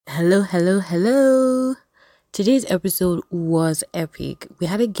Hello, hello, hello. Today's episode was epic. We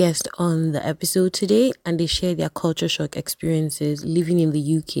had a guest on the episode today and they shared their culture shock experiences living in the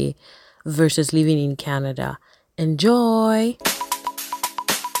UK versus living in Canada. Enjoy.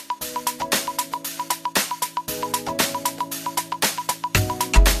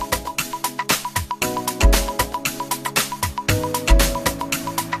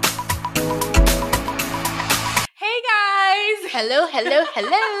 Hey guys! Hello, hello,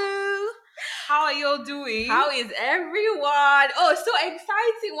 hello. How are y'all doing? How is everyone? Oh, so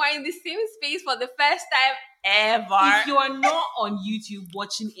exciting. We're in the same space for the first time ever. If you are not on YouTube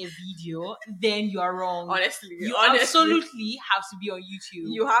watching a video, then you are wrong. Honestly, You absolutely have to be on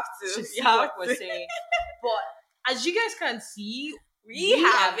YouTube You have to to. see You have what we're to. saying. But as you guys can see, We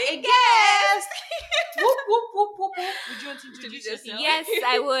have a guest. whoop, whoop, whoop, whoop, whoop. Would you want to introduce Introduce yourself? Yes,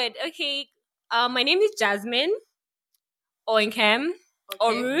 I would. Okay. My name is Jasmine or Nkem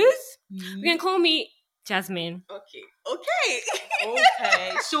or Ruth. You can call me Jasmine. Okay. Okay.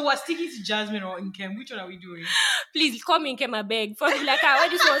 Okay. So we're sticking to Jasmine or Nkem. Which one are we doing? Please call me Nkem, I beg. First, be like, where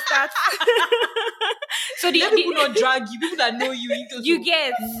this one start? So Let people not drag you. People that know you into you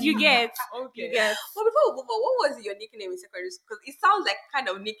get. Okay. You get. Well, before we move on, what was your nickname in secondary school? Because it sounds like kind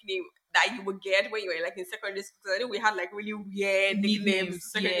of nickname that you would get when you were like in secondary school. So I know we had like really weird nicknames in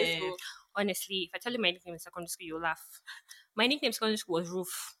secondary yeah. school. Honestly, if I tell you my nickname in secondary school, you'll laugh. My nickname in secondary school was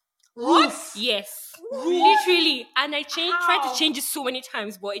Roof. Roof. Yes. Roof. Literally. And I tried How? to change it so many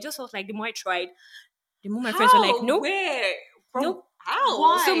times, but it just felt like the more I tried, the more my friends were like, nope. Where? From Nope. how?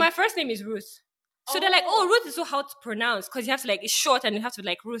 Why? So my first name is Ruth. So they're like, oh, Ruth is so hard to pronounce because you have to like, it's short and you have to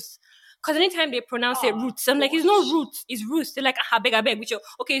like Ruth. Because anytime they pronounce it Ruth, so I'm like, it's not Ruth, it's Ruth. They're like, I beg, which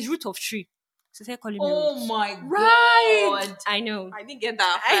okay, it's root of tree. So they're calling me Oh Ruth. my Right. god. I know. I didn't get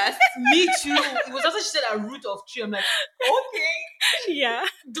that first. Me too. It was after she said a root of tree. I'm like, okay. Yeah.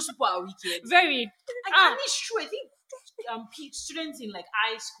 Those people are wicked. Very. And it's true. I think students in like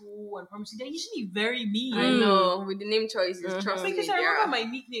high school and primary school, they're usually very mean. I know. With the name choices, Mhm. trust me. Because I remember my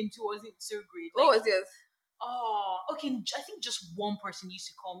nickname too wasn't so great. What was yours? Oh, okay. I think just one person used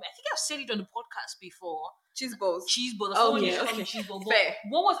to call me. I think I've said it on the podcast before. Cheese balls. Cheese ball. Oh, Someone yeah, used to call me okay. cheese ball. Fair.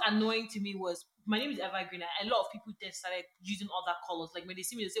 But what was annoying to me was my name is Evergreen. And a lot of people then started using other colors. Like when they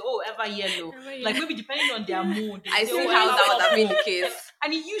see me, they say, "Oh, Ever Yellow." Like maybe depending on their mood. They I say, see "Oh, how Ever that would have been Purple." the case.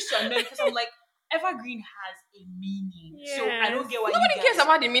 And it used to annoy me because I'm like, Evergreen has a meaning. So I don't get why Nobody you cares guys.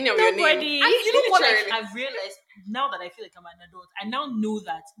 about the meaning of your Nobody. name. And you know what Literally. I've realized now that I feel like I'm an adult, I now know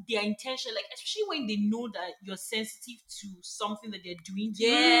that their intention, like especially when they know that you're sensitive to something that they're doing to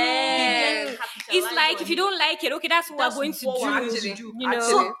you, they Yes. then capitalize It's like on if you don't like it, okay, that's what that's we're going to what do. we're going to Actually, do. You know.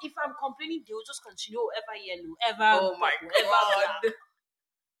 So if I'm complaining, they will just continue ever yellow, ever Oh my purple, ever black. god.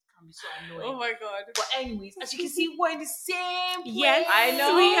 Can be so annoying. Oh my god. But anyways, as you can see, we're in the same place. Yes, I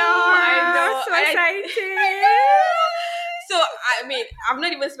know. we are. I know. So I- excited. So I mean, I've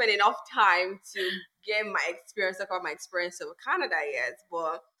not even spent enough time to get my experience, talk about my experience of Canada yet,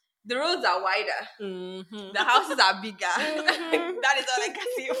 but the roads are wider. Mhm. The houses are bigger. Mhm. That is all I can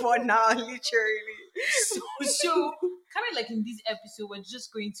say for now, literally. So kind of like in this episode, we're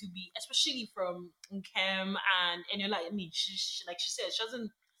just going to be, especially from Nkem and Eniola. I mean, she like she said, she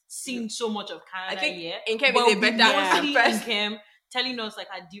hasn't seen so much of Canada I think yet. Nkem But is a we better mostly person. Nkem telling us like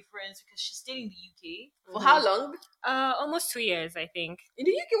her difference because she stayed in the UK. For how long? Almost 2 years, I think. In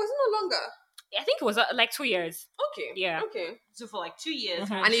the UK, was it no longer? I think it was like 2 years. Okay. Yeah. Okay. So for like 2 years,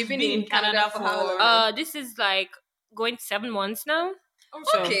 Mhm. And she's you've been been in Canada for how long? This is like going 7 months now.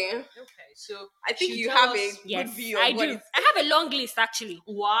 Okay. Okay, so I think she you tell have a us- good Yes, view of I what do. it's- I have a long list actually.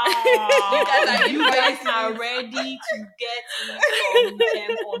 wow, guys are you guys invited. are ready to get it from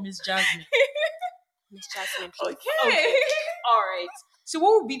Nkem or Miss Jasmine. Miss Jasmine, please. Okay. All right. So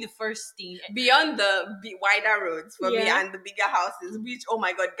what would be the first thing? Beyond the wider roads for me Yeah. and the bigger houses, which oh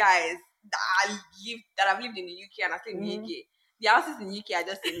my god, guys, that I've lived in the UK and I stayed in the UK. The houses in the UK are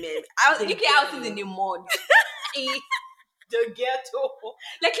just a mess. The UK houses in the mud. The ghetto.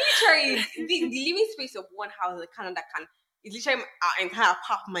 Like literally, the living space of one house in Canada is literally our entire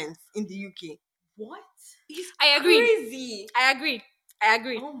apartments in the UK. What? It's I agree. crazy. I agree.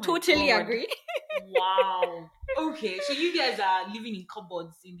 Oh my Totally God. agree. Wow. Okay, so you guys are living in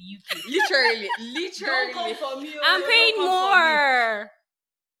cupboards in the UK. Literally. Don't come for me. I'm oh, paying don't come for me. more.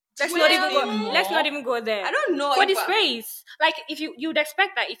 Let's Well, not even go. more? Let's not even go there. I don't know. For if the I- space, like if you'd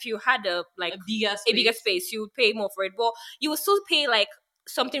expect that if you had a bigger space, you would pay more for it, but you would still pay like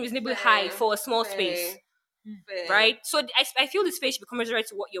something reasonably high Fair, for a small fair, space, fair. right? So I feel the space should be commensurate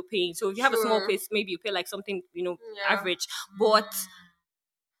to what you're paying. So if you have a small Sure. place, maybe you pay like something Yeah. average, but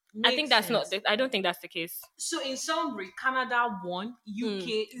I think that's not. sense. I don't think that's the case. So in summary, Canada 1,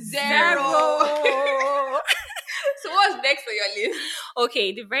 UK Zero. So what's next on your list?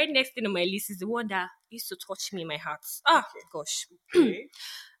 Okay, the very next thing on my list is the one that used to touch me in my heart. Ah, gosh. Okay.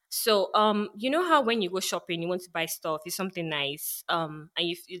 So, you know how when you go shopping, you want to buy stuff, it's something nice, and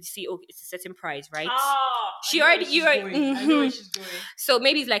you see, oh, it's a certain price, right? She I know where already, she's you are, going. I know where mhm. she's going. So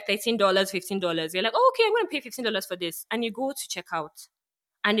maybe it's like $13, $15. You're like, oh, okay, I'm going to pay $15 for this, and you go to check out,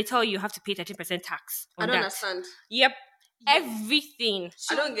 and they tell you have to pay 13% tax I on don't that. understand. Yep, everything.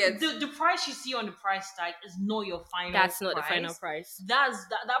 So I don't get. the price you see on the price tag is not your final. That's not price. the final price. That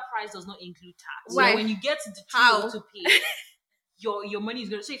price does not include tax. Why? So when you get to the till How? to pay, your money is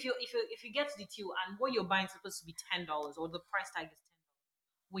going. So if you get to the till and what you're buying is supposed to be $10 or the price tag is $10,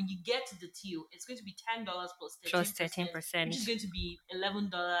 when you get to the till, it's going to be $10 plus 13%, which is going to be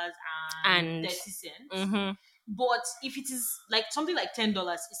 $11.30. Mm-hmm. But if it is like something like $10,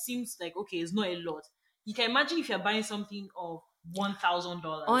 it seems like okay, it's not a lot. You can imagine if you're buying something of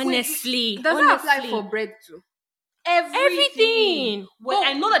 $1,000. Honestly, Does that apply honestly. for bread too? Everything. Well,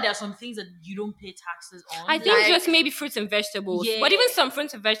 I know that there are some things that you don't pay taxes on. I think Like- just maybe fruits and vegetables. Yeah. But even some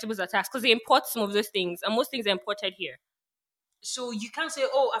fruits and vegetables are taxed because they import some of those things, and most things are imported here. So you can't say,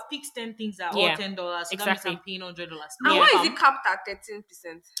 "Oh, I've picked 10 things that are all Yeah, $10." So exactly. that means I'm paying $100. And Yeah. why is it capped at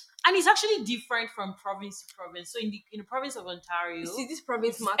 13%? And it's actually different from province to province. So in the province of Ontario, You see, this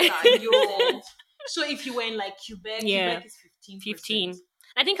province matter. yo. So if you were in like Quebec, Yeah. Quebec is 15%. 15.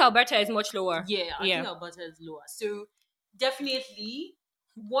 I think Alberta is much lower. Yeah, I Yeah. think Alberta is lower. So definitely,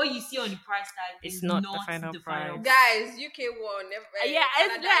 what you see on the price tag It's is not not the final price. Guys, UK won. Yeah,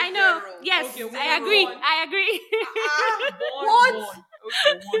 Canada I know. zero. Yes, Okay, we I agree. won. I agree. What? One.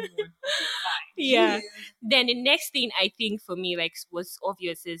 Okay, one. Okay, fine. Yeah. Jeez. Then the next thing I think for me, like, was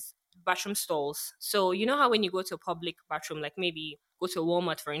obvious is bathroom stalls. So you know how when you go to a public bathroom, like maybe go to a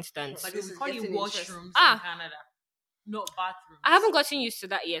Walmart, for instance. But This we is call it getting interesting. washrooms Ah. in Canada, not bathrooms. I haven't gotten used to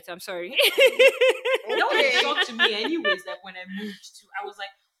that yet. I'm sorry. That was a Okay. shock to me, anyways. Like when I moved to, I was like,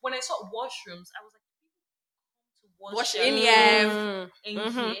 when I saw washrooms, I was like, people come to Wash their in, clothes yeah. in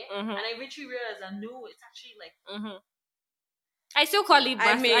Mhm, here, mhm. and I eventually realized that no, it's actually like Mhm. I still call it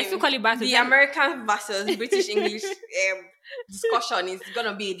bathroom. I still call it bathroom. the American versus British English discussion is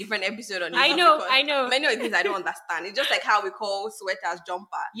gonna be a different episode on this. I know, because I know. Many of the things I don't understand. It's just like how we call sweaters jumper.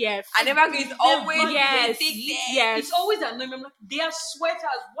 Yes. And everyone is always Yes, basic. yes. it's always that annoying. I'm like, they are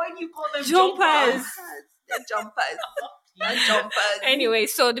sweaters. Why do you call them Jumpers. They're jumpers. They're jumpers. Anyway,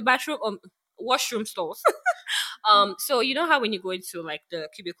 so the bathroom, washroom stalls. So you know how when you go into like the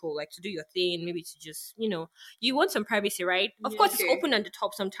cubicle, like to do your thing, maybe to just, you want some privacy, right? Of Yeah. course, Okay. it's open at the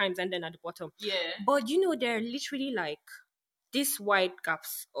top sometimes and then at the bottom. Yeah. But there are literally like these wide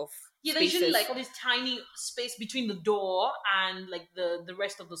gaps of Yeah, there's usually spaces. like all this tiny space between the door and like the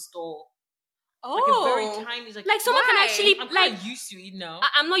rest of the store. Like a very tiny. It's Like someone can why? actually I'm like. kind of used to it now.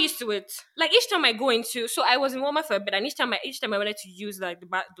 I'm not used to it. Like each time I go into, so I was in Walmart for a bit, and each time I wanted to use like the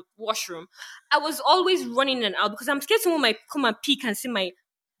washroom, I was always running in and out because I'm scared someone might come and peek and see me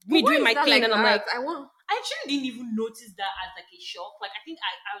Why doing is my that thing, like and I'm that? like, I want. I actually didn't even notice that as like a shock. Like I think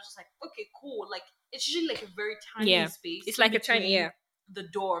I was just like, okay, cool. Like it's usually like a very tiny Yeah. space. It's like a tiny, between yeah. the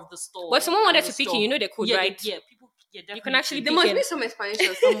door of the store. But if someone wanted and to the pick store. you, they could, yeah, right? people. Yeah, definitely. You can actually There pick must in. be some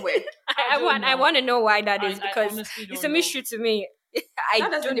explanation somewhere. I don't know. want to know why that is I because honestly don't it's a know. mystery to me. I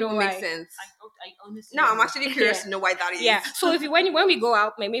That doesn't don't know even why. make sense. I honestly. Now don't I'm know. actually curious Yeah. to know why that is. Yeah. So if you, when we go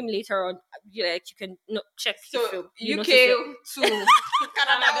out, maybe later on, you can check. So if you UK notice it. 2,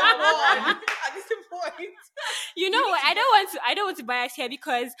 Canada 1 at this point. You know what? I don't want to bias here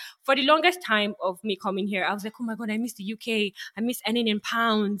because for the longest time of me coming here, I was like, oh my god, I miss the UK. I miss earning in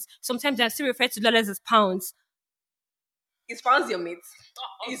pounds. Sometimes I still refer to dollars as pounds. It spawns your mates.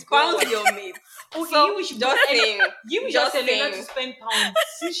 Oh, It spawns God. your mates. Okay, So you should just saying. You will Just just tell her to saying. spend pounds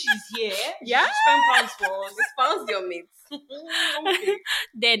since she's here. Yeah. she spend pounds for us. It spawns your mates. Okay.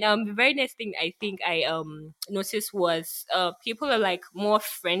 Then the very next thing I think I noticed was people are like more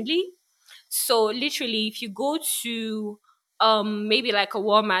friendly. So literally, if you go to maybe like a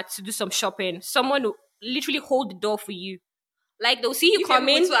Walmart to do some shopping, someone will literally hold the door for you. Like they'll see you UK come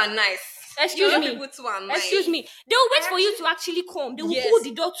in. people too are nice. Excuse UK me. people too are nice. Excuse me. They'll wait for you to actually come. They will Yes. hold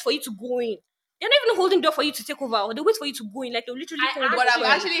the door for you to go in. They're not even holding the door for you to take over. They wait for you to go in. Like they'll literally I- hold the But door.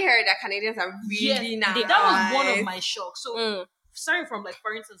 I've actually heard that Canadians are really Yes, nice. that was one of my shocks. So, Mm. starting from like,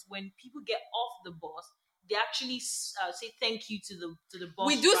 for instance, when people get off the bus, they actually say thank you to the bus.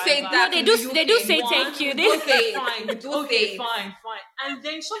 We do say driver. that. No, they in do. the They do UK. say One, thank you. They Okay, fine. We do Okay, say it. fine. And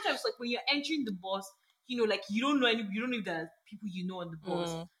then sometimes, like when you're entering the bus, like you don't know if there are people you know on the bus.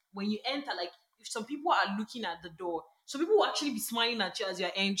 Mm. When you enter, like if some people are looking at the door, So people will actually be smiling at you as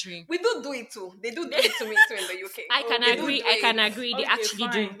you're entering. We do it too. They do it to me too in the UK. I can agree. I can agree. They actually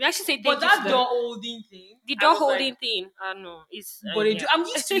do. Fine. They actually say But thank you that to door them. holding thing, The I door was holding like, thing. No, it's. but they yeah. do. I'm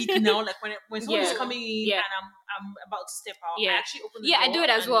used to it now. Like when someone's Yeah. coming in Yeah. and I'm about to step out, Yeah. I actually open the Yeah, door. I do it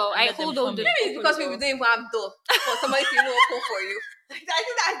as well. I let them hold on come the- in. Maybe it's because people don't even have door for somebody to open for you. I think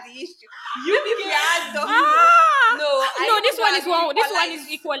that's the issue. Maybe if we had door. No, this one is one. This one is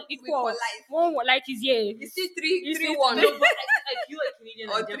equal. Equalize. One like is yeah. You see three, You see 3-1. No, but I feel like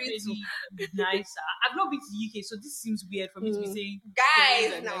Canadians Or are definitely nicer. I've not been to the UK, so this seems weird for me to be saying. Guys,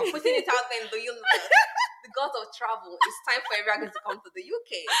 Canadians now are nice. putting it out there in the universe. The gods of travel. It's time for everyone to come to the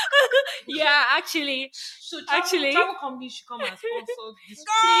UK. Yeah, actually. So Actually- travel companies should come and sponsor this.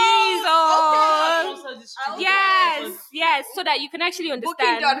 Please, oh. Sponsor this. Yes, so that you can actually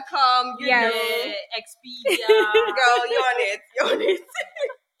understand. Booking.com, you Yes. know. Expedia. Girl, you're on it. You're on it.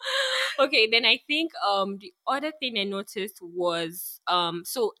 Okay, then I think the other thing I noticed was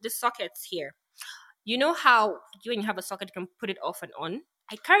so the sockets here. You know how when you have a socket you can put it off and on?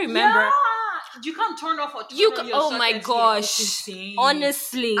 I can't remember. Yeah. You can't turn off or turn You on can, your oh my sockets here. gosh. It's insane.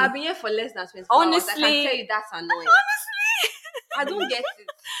 Honestly. I've been here for less than 24 hours. I Honestly. can tell you that's annoying. I don't get it.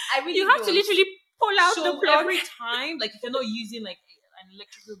 I really You have don't. to literally pull out so the plug. every time, like if you're not using like an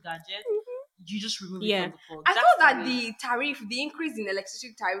electrical gadget, you just remove it Yeah. from the plug. I That's thought that way. the increase in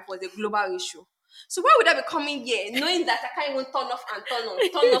electricity tariff was a global issue. So why would I be coming here knowing that I can't even turn off and turn on,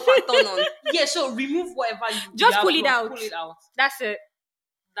 turn off and turn on? Yeah, so remove whatever you Just have pull it plugged, out. Pull it out. That's it.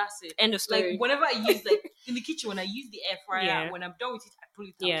 That's it. End of story. Like whenever I use like in the kitchen when I use the air fryer, Yeah. when I'm done with it, I pull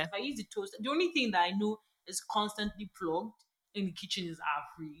it out. Yeah. If I use the toaster, the only thing that I know is constantly plugged in the kitchen is our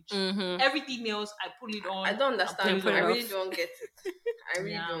fridge. Mm-hmm. Everything else I pull it on. I don't understand. pull it I off. really don't get it. I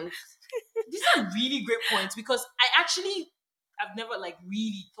really Yeah. don't. These are really great points because I've never like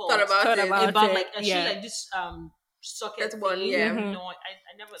really Thought about it. about like actually yeah. like this socket That one, thing. yeah. Mhm. No, I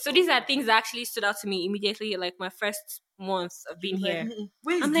never. So thought these are about things that actually stood out to me immediately, like my first month of being it. here. Like,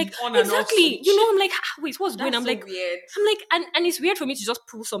 where is I'm the like, on and off exactly. switch? You know, I'm like, wait, what's That's going on? so I'm like, weird. and it's weird for me to just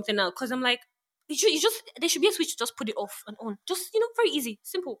pull something out because I'm like, there should be a switch to just put it off and on. Just, very easy,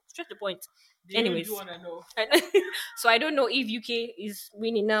 simple, straight to the point. They don't anyways. do on and off. So I don't know if UK is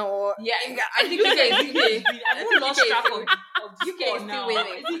winning now or Yeah, I think UK is UK. I think lost UK is track still- of the UK score is still now.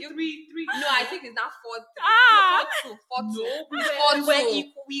 winning. Is it 3-3? No, I think it's not 4-2. Ah! 4-2. 4-2. No, we It's were 4-2.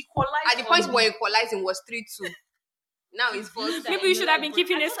 we equalized. At the point on we're equalizing was 3-2. Now it's 4-2. Maybe we should have been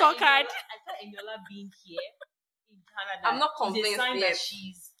keeping a scorecard. I thought Eniola being here in Canada. I'm not is a convinced sign yet. that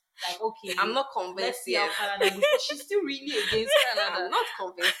she's like okay. I'm not Let's convinced see how yet. Canada goes. But she's still really against Canada. I'm not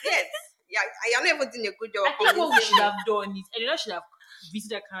convinced yet. Yeah, I am never doing a good job. I think what we convincing should me. have done is Eniola should have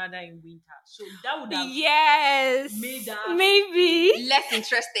visited Canada in winter. So that would have yes, made her- maybe. less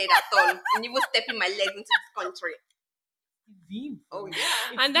interested at all in even stepping my leg into this country. been. Oh yeah.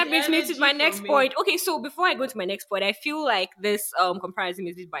 It's And that the brings me to energy my for next me. point. Okay, so before I go to my next point, I feel like this comparison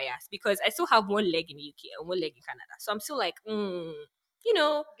is a bit biased because I still have one leg in the UK and one leg in Canada. So I'm still like,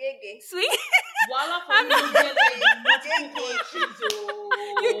 Gay. sweet. Voila for I'm you not- get like multiple countries.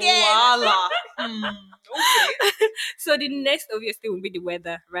 Oh, You get- voila. Okay. So the next obvious thing will be the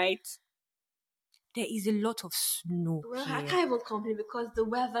weather, right? There is a lot of snow Well, here. I can't even complain because the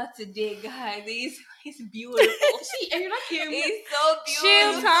weather today, guys, is beautiful. See, and you're not hearing me. It's so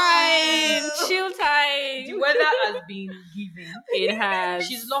beautiful. Chill time. The weather has been given. It has.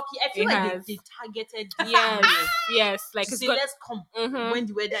 She's lucky. I feel It like has. they targeted this Yes, year yes. Like to it's say, got. let's come Mhm. when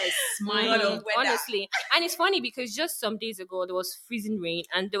the weather is lot smiling. of weather. Honestly, and it's funny because just some days ago there was freezing rain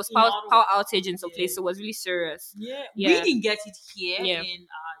and there was In power Ottawa. outage in some Yeah. places. So it was really serious. Yeah. Yeah. We didn't get it here Yeah. in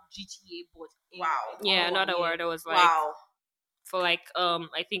GTA, but in Wow. Yeah, Ottawa, another yeah. word. It was like Wow. for like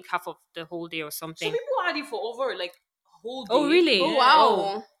I think half of the whole day or So something. people had it for over like a whole day. Oh, really? Oh Yeah.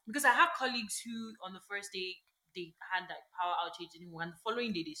 wow. Because I have colleagues who on the first day they had like power outage anymore, and the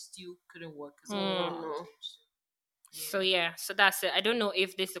following day they still couldn't work because of Mm. power No. outage. So yeah, so that's it. I don't know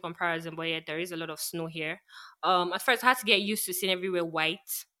if this is a comparison, but yeah, there is a lot of snow here. At first I had to get used to seeing everywhere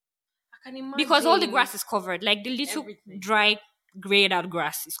white I can imagine because all the grass is covered. Like the little Everything. dry, grayed out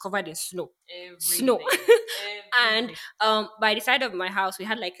grass is covered in snow. Everything. Snow. And Everything. by the side of my house, we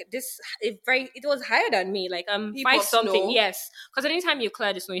had like this. It was higher than me. Like Heap 5 of something. snow? Yes, because anytime you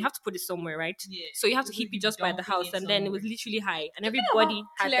clear the snow, you have to put it somewhere, right? Yeah. So you have to So keep you it just by the dumping house, it and then it was somewhere. literally high, and Speaking everybody about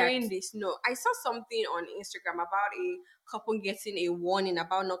had clearing that. the snow. I saw something on Instagram about a couple getting a warning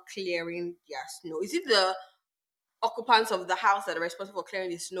about not clearing their snow. Is it the occupants of the house that are responsible for clearing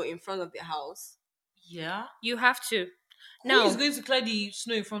the snow in front of their house? Yeah. You have to. Who Now, is going to clear the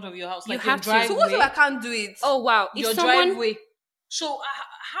snow in front of your house? You Like have to. your So So driveway. what if I can't do it? oh wow, if Your someone driveway. So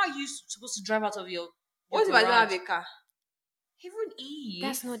how are you supposed to drive out of your what if I don't garage? have a car? Even if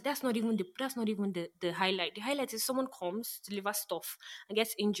that's not even the highlight. The highlight is someone comes, deliver stuff, and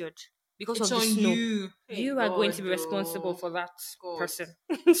gets injured because it's of the on snow. you. You are going to be responsible for that God. person.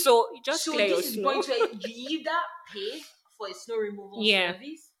 So just So clear your this is snow. point where you either pay for a snow removal Yeah.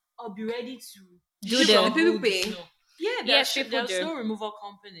 service or be ready to Do shovel the- people pay? snow. Yeah, Yes, there people are do. snow removal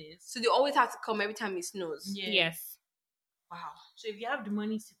companies. So they always have to come every time it snows. Yeah. Yes. Wow. So if you have the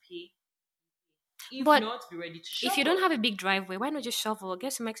money to pay, if But not, be ready to shovel. If you don't have a big driveway, why not just shovel?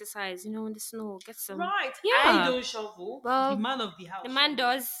 Get some exercise, in the snow. Get some. Right. Yeah. I don't shovel. Well, the man of the house. The man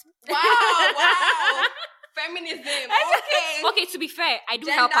shovels. does. Wow. Feminism. Okay. Okay, to be fair, I do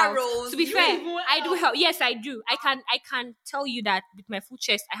Gender help out. roles. To be You fair, even I do help. help. Yes, I do. I can tell you that with my full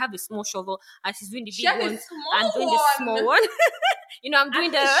chest, I have a small shovel. As he's doing the She big has a ones, small I'm doing the one. small one. I'm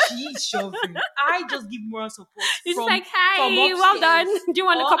doing At the. least she's shoveling. I just give moral support. It's from, like, from hi, well upstairs. done. Do you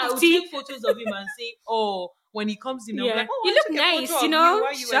want a Or cup I of will tea? take photos of him and say, oh, when he comes in, I'll be Yeah. like, oh, You I look took a nice, photo of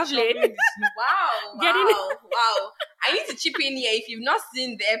while you were shoveling. shoveling the snow. Wow. Getting- Wow. I need to chip in here. If you've not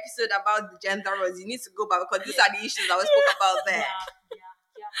seen the episode about the gender roles, you need to go back because these are the issues that we spoke about there.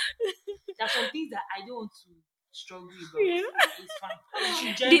 Yeah. There are some things that I don't want to struggle about. Yeah. It's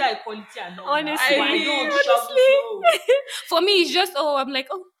fine. Gender equality and all Honestly, that. I don't want to shovel honestly. snow. For me, it's just I'm like,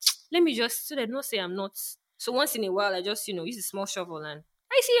 let me just so they don't say I'm not. So once in a while, I just use a small shovel and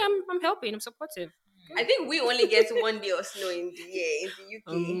I see I'm helping, I'm supportive. I think we only get 1 day of snow in the year in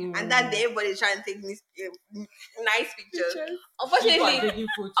the UK, and that day everybody's trying to take nice pictures. People are Unfortunately, taking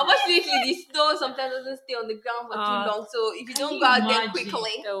photos. the snow sometimes doesn't stay on the ground for too long. So if you Can don't you go out there imagine?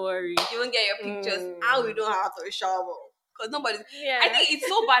 quickly, Don't worry. you won't get your pictures. And we don't have to shovel because nobody. Yeah. I think it's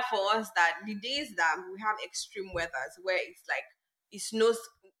so bad for us that the days that we have extreme weathers where it's like it snows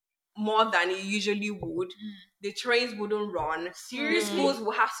more than it usually would, the trains wouldn't run. Seriously? Schools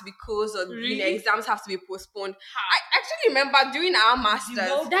will have to be closed or Really? exams have to be postponed. I actually remember during our masters.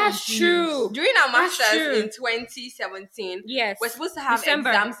 That's true. During our That's masters true. in 2017, Yes. we're supposed to have December.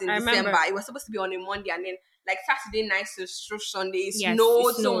 exams in I December. remember. It was supposed to be on a Monday, and then like Saturday night to Sunday, it Yes, snowed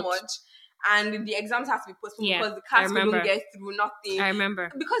it so snowed. much, and the exams have to be postponed Yeah, because the I cars couldn't remember. get through nothing. I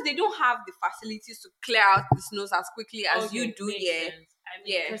remember. Because they don't have the facilities to clear out the snows as quickly as Okay, you do makes here. sense. I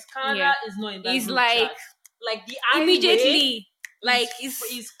mean, Yeah. because Canada Yeah. is not in that It's group like chat. Like the highway immediately, like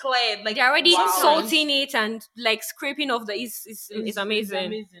is cleared. Like they're already Wow. salting it and like scraping off the. It's amazing. It's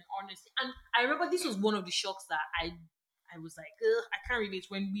amazing, honestly. And I remember this was one of the shocks that I was like, ugh, I can't relate.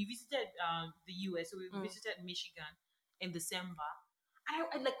 When we visited the US, so we visited Michigan in December, and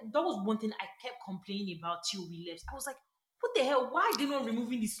I like that was one thing I kept complaining about till we left. I was like, what the hell? Why are they not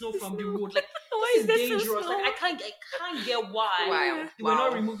removing the snow from the road? Like, Why this is is this so dangerous. slow? Like, I can't get why Wow. they were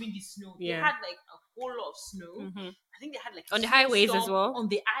not Wow. removing the snow. Yeah. They had like a whole lot of snow. Mhm. I think they had like On the a highways snowstorm as well? On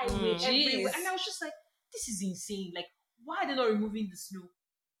the highway, everywhere. Jeez. And I was just like, this is insane. Like, why are they not removing the snow?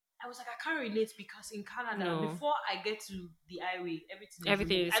 I was like, I can't relate because in Canada, No. before I get to the highway, everything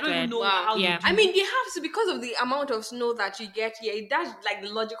Everything removed. is I don't even cleared. know Wow. how Yeah. they do I mean, they have to because of the amount of snow that you get here. That's like the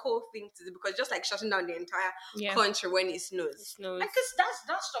logical thing to do because just like shutting down the entire Yeah. country when it snows. Snows. Like, cause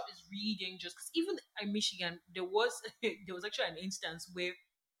that stuff is really dangerous. Because even in Michigan, there was actually an instance where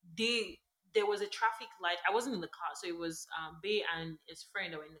there was a traffic light. I wasn't in the car, so it was Bay and his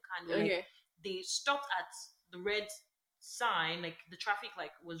friend that were in the car. And they were like, Okay. they stopped at the red sign, like the traffic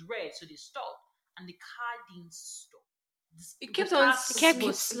light was red, so they stopped, and the car didn't stop. It The kept car on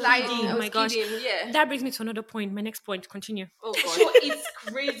was sliding. Oh my gosh. Yeah. That brings me to another point. My next point. Continue. Oh So god. it's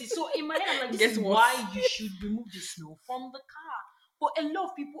crazy. So in my head, I'm like, this Guess is what? why you should remove the snow from the car. But a lot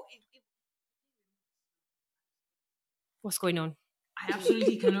of people, What's going on? I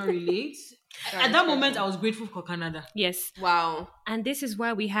absolutely cannot relate. At that moment, I was grateful for Canada. Yes. Wow. And this is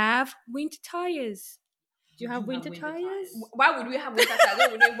why we have winter tires. Do you have winter winter tires? tires. Why would we have winter tires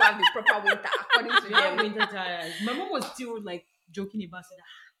when we don't even have the proper winter according to We have them? winter tires. My mom was still like joking about it.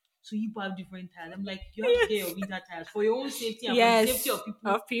 So you have different tires. I'm like, you have to get your winter tires for your own safety and for Yes. the safety of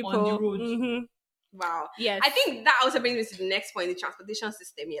people, Of people on the road. Mhm. Wow. Yes. I think that also brings me to the next point, the transportation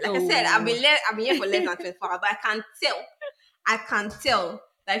system here. Like I Oh. said, I've been here for less than 24 hours, but I can tell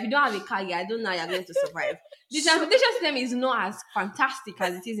that if you don't have a car here, I don't know how you're going to survive. The transportation system is not as fantastic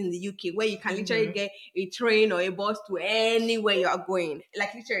as it is in the UK, where you can literally get a train or a bus to anywhere you are going,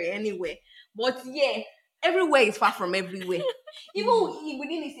 like literally anywhere. But yeah, everywhere is far from everywhere. Even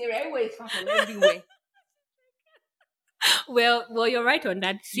within this area, everywhere is far from everywhere. Well, you're right on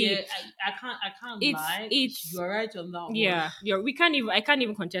that. See, Yeah, I can't It's- lie. it's- You're right on that one. yeah, I can't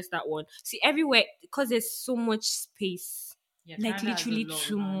even contest that one. See, everywhere because there's so much space. Yeah, Like Canada has a literally lot of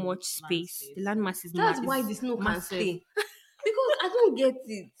too land much space. space. The landmass is That's ma- why is the snow can massive. stay. Because I don't get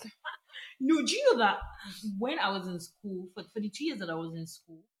it. No, do you know that when I was in school, for the 2 years that I was in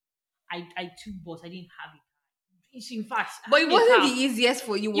school, I took bus. I didn't have it. In fact, I But had it a wasn't car. the easiest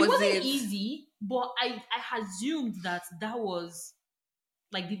for you, It was wasn't it? easy, but I assumed that was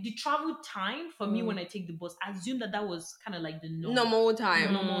like the travel time for me when I take the bus. I assumed that was kind of like the Normal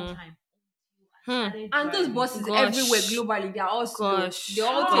time. normal time. I started And those driving. buses Gosh. everywhere globally, they are all slow. Gosh. They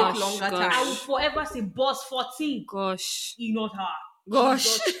all Gosh. take longer Gosh. I will time. forever say bus 14 Gosh. in not her. Gosh.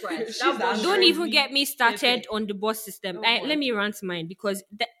 Jesus Christ. She's That bus angry. Don't drove even me get me started perfect. on the bus system. Oh boy. Let me rant mine because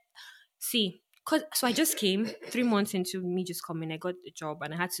so I just came 3 months into me just coming. I got a job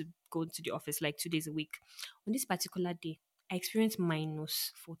and I had to go to the office like 2 days a week. On this particular day, I experienced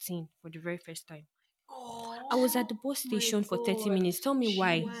minus 14 for the very first time. I was at the bus station for 30 God. minutes. Tell me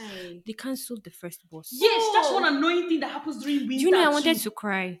why. Why? They cancelled the first bus. Yes, that's one annoying thing that happens during winter. Do you know I wanted too. to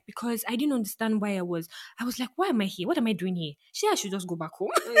cry because I didn't understand why I was like, why am I here? What am I doing here? I should just go back home.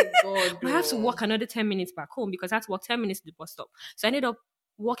 Oh God. But I have to no. walk another 10 minutes back home because I had to walk 10 minutes to the bus stop. So I ended up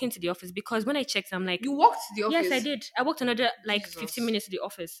walking to the office because when I checked, I'm like, You walked to the office. yes, I did. I walked another like Jesus. 15 minutes to the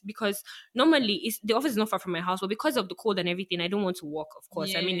office because normally the office is not far from my house, but because of the cold and everything, I don't want to walk, of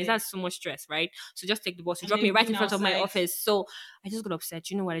course. I mean, it's Yeah. not so much stress, right? So just take the bus. You And drop then me right in being front of my outside. office. So I just got upset.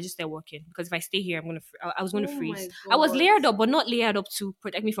 You know what? I just started walking because if I stay here, I was going to Oh freeze. my I was God. layered up, but not layered up to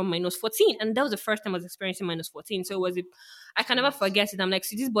protect me from minus 14. And that was the first time I was experiencing minus 14. So I can never forget it. I'm like,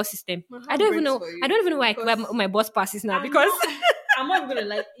 see, this bus system. My I don't even heart know. breaks for you I don't even know why because- my bus passes now I'm because not- I'm not gonna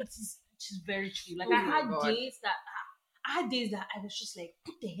like it's very true. Like Oh I my had God. days that I was just like,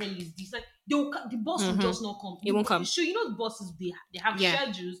 what the hell is this? Like the bus will Mhm. just not come. It won't come. So you know the buses they have Yeah.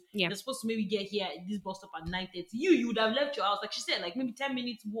 schedules. Yeah. They're supposed to maybe get here at this bus stop at 9:30. You would have left your house, like she said, like maybe 10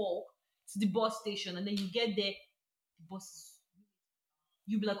 minutes walk to the bus station, and then you get there, the bus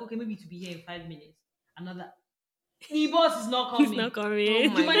you'll be like, okay, maybe to be here in 5 minutes. Another the bus is not coming. it's not coming. Oh You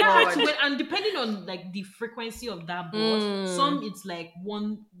my might not have to God. wait, and depending on like the frequency of that bus, Mm. some it's like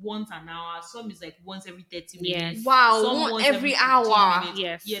once an hour, some is like once every 30 minutes. Yes. Wow, Some one once every 15 hour. minutes.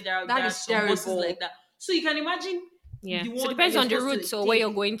 Yes. Yeah, there That are is some buses terrible. like that. So you can imagine. Yeah. the So one it depends that on the you're supposed route to or where take.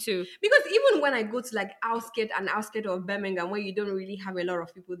 you're going to. Because even when I go to like outskirt of Birmingham, where you don't really have a lot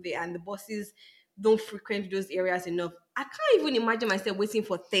of people there, and the buses don't frequent those areas enough, I can't even imagine myself waiting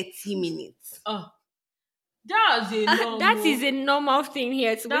for 30 minutes. Oh, that's a normal. That is a normal thing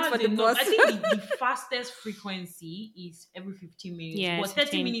here to wait that's for a the norm- bus. I think the fastest frequency is every 15 minutes. Yeah, but it's 30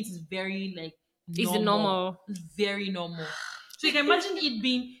 15. minutes is very like It's the normal. It's very normal. So you can imagine it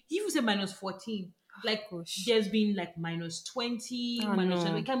being, he even said minus 14. Like Gosh. there's been like minus 20, Oh, minus no.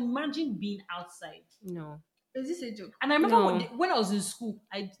 20. You can imagine being outside. No. Is this a joke? And I remember No. when I was in school,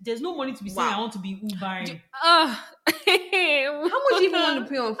 there's no money to be saying Wow. I want to be Ubering. How How much do you even want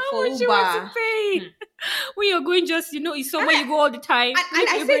to pay on How for much you want Uber? to pay? When you're going just, it's somewhere you go all the time. And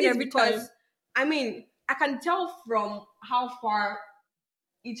I You're say going this every because time. I mean I can tell from how far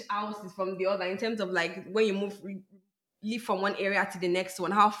each house is from the other in terms of like when you leave from one area to the next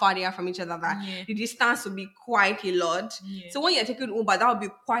one, how far they are from each other. That Yeah. the distance will be quite a lot. Yeah. So when you're taking Uber, that would be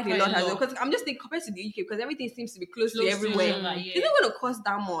quite a Quite lot a as well. lot. Because I'm just thinking compared to the UK, because everything seems to be close to Close to everywhere. each other, yeah. It's not going to cost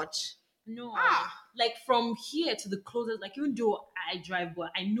that much. No. Ah. Like from here to the closest, like even though I drive, but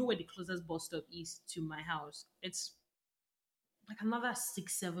I know where the closest bus stop is to my house. It's like another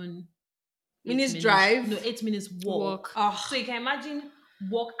 6-7 Minutes drive? No, 8 minutes walk. Oh, So you can imagine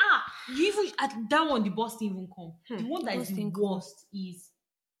walk. You even at that one the bus didn't even come. The one that Bus is the didn't come. worst is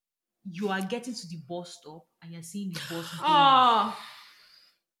you are getting to the bus stop and you're seeing the bus going. oh.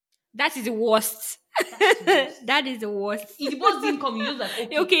 That is the worst. That's the worst. That is the worst. If the bus didn't come, you just like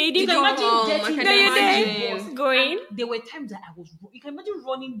okay. Okay, it You didn't can come. imagine I getting can No, you imagine. the bus. Going. And there were times that I was. You can imagine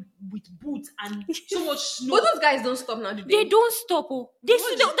running with boots and so much snow. But those guys don't stop now, do They don't stop. They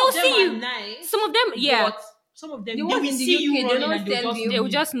Some they'll of them see are you. nice, Some of them, yeah. but some of them The they ones will in the see UK, you they running don't and they'll send just you. They will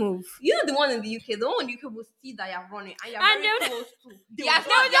move. just move. You know the one in the UK, the one in the UK will see that you're running and you're And very they'll- close to. They He has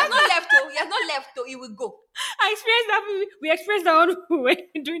will- not left, though. He has not left, though. He will go. I experienced that. We experienced that one when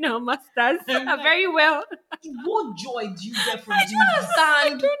we were doing our masters very well. What joy do you get from I doing don't this? understand. I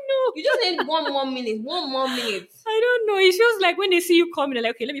don't know. You just need one more minute. One more minute. I don't know. It feels like when they see you coming, they're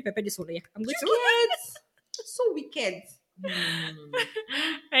like, okay, let me prepare this one. Yeah, I'm going to. Wicked. So wicked. No.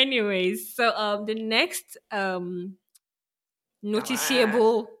 Anyways, so the next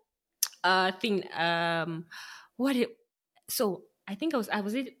noticeable thing what it so I think I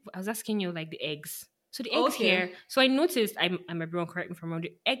was asking you like the eggs. So the eggs Okay. here. So I noticed I'm everyone correct me if I'm wrong.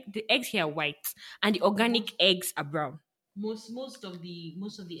 The eggs here are white and the organic eggs are brown. Most of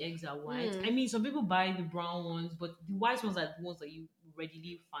the eggs are white. Mm. I mean, some people buy the brown ones, but the white ones are the ones that you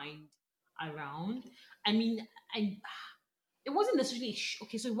readily find around. I mean, it wasn't necessarily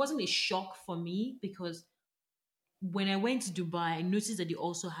okay. So it wasn't a shock for me because when I went to Dubai, I noticed that they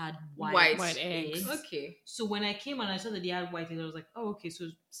also had white eggs. Okay. So when I came and I saw that they had white eggs, I was like, oh, okay, so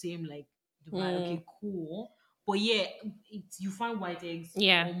same like Dubai. Okay, cool. But yeah, you find white eggs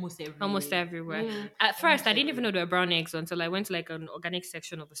almost everywhere. At first, I didn't even know there were brown eggs until I went to like an organic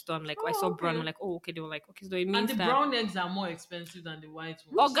section of the store. I'm like, I saw brown. I'm like, oh, okay. They were like, okay, so it means and the that brown eggs are more expensive than the white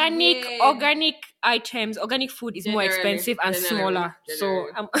ones. organic items, organic food is more expensive and smaller. So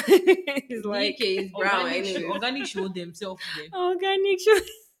it's like UK is brown. Organic show themselves. Organic show.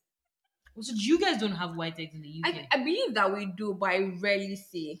 So you guys don't have white eggs in the UK? I believe that we do, but I rarely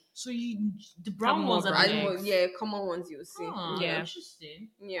see. So the brown ones are the eggs. Yeah, common ones you'll see. Yeah, interesting.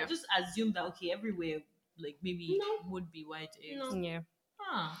 Yeah, I just assume that okay, everywhere like maybe would be white eggs. No. Yeah.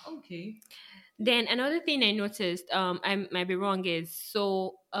 Okay. Then another thing I noticed, I might be wrong, is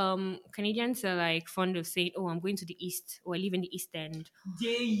so Canadians are like fond of saying, "Oh, I'm going to the east," or "I live in the East End."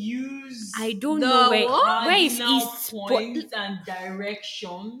 They use I don't know where is east points and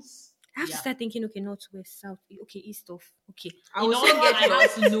directions. I have to start thinking, okay, north, west, south, okay, east of, okay. I also get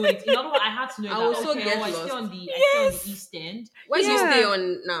lost. I had to know it. In other words, I had to know it. I also get lost. I stay on the East End. Where do you stay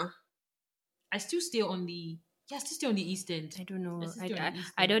on now? I still stay on the East End. I don't know.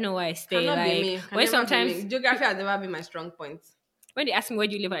 I don't know where I stay. Cannot like be me. when sometimes geography has never been my strong point. When they ask me where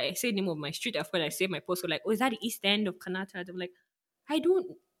do you live, I say the name of my street. After I say my postcode, like, oh, is that the East End of Kanata? They're like, I don't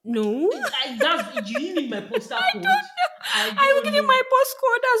know. Do you need my postal code? I will give you my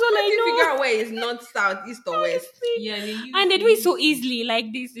postcode. That's all I know. Figure out where is north, south, east, or west. Yeah, and they do it so easily.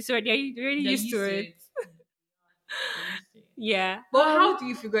 Like this, they're already used to it. Yeah. But how do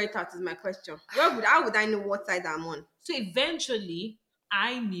you figure it out? Is my question. How would I know what side I'm on? So eventually,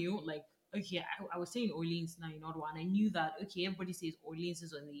 I knew like. Okay, I was saying Orleans now in Ottawa, and I knew that okay, everybody says Orleans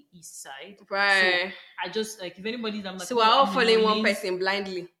is on the east side. Right. So I just like if anybody's I'm like so we're all following one person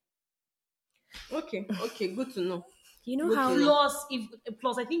blindly. Okay, good to know. You know how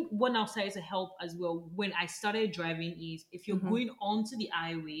plus I think what now started to help as well when I started driving is if you're going onto the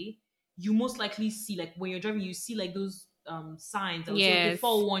highway, you most likely see like when you're driving, you see like those signs that say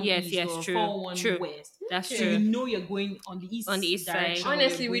 4-1 east or 4-1 west. That's so true. You know you're going on the east side.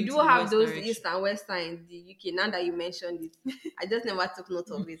 Honestly, we do have those east and west signs in the UK. Now that you mentioned it, I just never took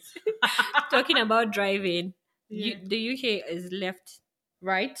note of it. Talking about driving, the UK is left,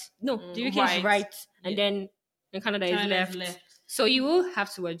 right? No, the UK is right, and then in Canada is left. So you will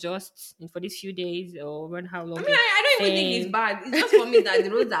have to adjust for these few days or run how long. I mean, I don't even think it's bad. It's just for me that the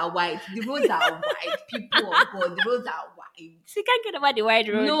roads are wide. The roads are wide. People are God, the roads are wide. So you can't get about the wide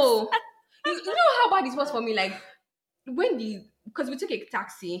roads. No. you know how bad it was for me? Like, because we took a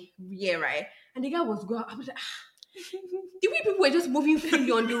taxi, right? And the guy was going, I was like, the way people were just moving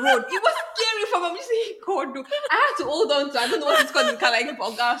freely on the road, it was scary for me. I'm just saying, God, no. I had to hold on to, I don't know what it's called in Canada,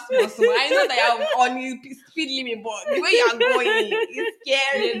 for gas muscle. I know that I'm on the speed limit, but the way you're going, it's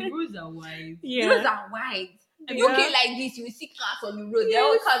scary. Yeah, the roads are wide. The roads are wide. UK like this, you will see cars on the road. There are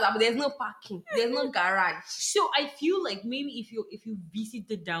all cars, but there's no parking. There's no garage. So I feel like maybe if you visit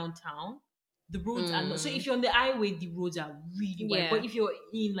the downtown, the roads are not. So if you're on the highway, the roads are really wide. But if you're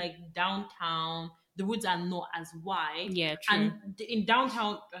in like downtown, the roads are not as wide. Yeah, true. And in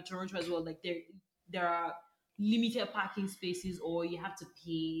downtown Toronto as well, like there are limited parking spaces, or you have to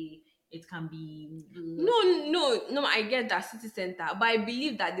pay. It can be no. I get that city center, but I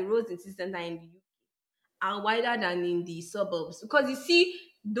believe that the roads in city center in the UK are wider than in the suburbs because you see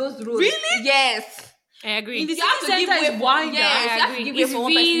those roads. Really? Yes. I agree. In the city center is wider. Yes, I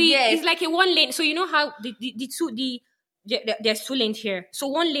agree. It's like a one lane. So you know how there's two lanes here. So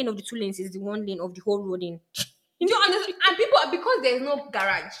one lane of the two lanes is the one lane of the whole road in. Do you understand? And people are, because there's no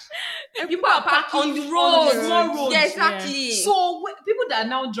garage. People are parked on the road. Small roads. Yeah, exactly. Yeah. So people that are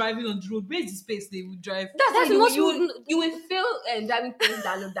now driving on the road, where's the space they would drive? That's the most you will fail driving things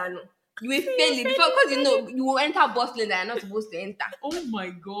Dano. You will fail it because you will enter bus lane that you're not supposed to enter. Oh my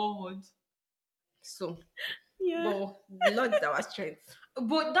God. So but the Lord is our strength.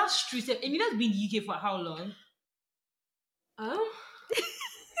 But that's true. I mean, that's been the UK for how long?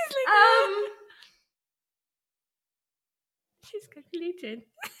 She's calculated.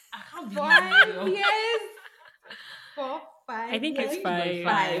 I can't 5 years. 4, 5. I think it's 5.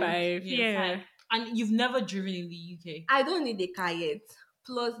 5. Yeah. 5. And you've never driven in the UK? I don't need a car yet.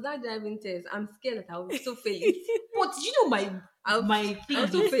 Plus that driving test, I'm scared that I will still fail it. But you know my thing I'll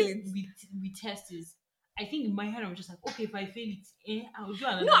still fail it. with tests is, I think in my head I'm just like, okay, if I fail it, I'll do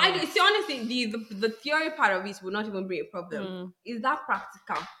another. No, I do. See, honestly, the theory part of it will not even be a problem. Is that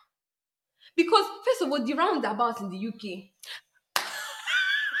practical? Because first of all, the roundabout in the UK.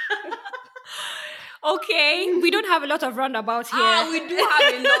 Okay, we don't have a lot of roundabouts here. We do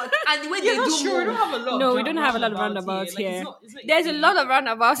have a lot. And the way You're they not do sure. We move. don't have a lot. No, we don't have a lot of roundabouts Like, here. it's not There's a lot of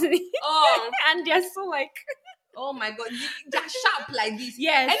roundabouts, Oh, and they're so like. oh my God. They're sharp like this.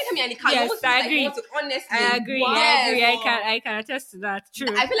 Yes. Anytime you're in the car, Yes, you almost I feel like agree. you want to honestly. I agree. Yes. I agree. I can attest to that. True.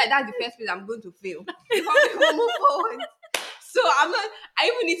 I feel like that's the first place I'm going to fail. If I'm going to move forward. So I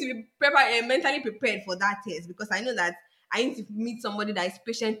even need to be prepared, mentally prepared for that test, because I know that I need to meet somebody that is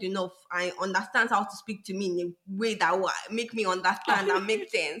patient enough and understands how to speak to me in a way that will make me understand and make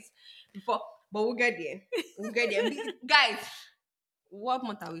sense. But we'll get there. Guys, what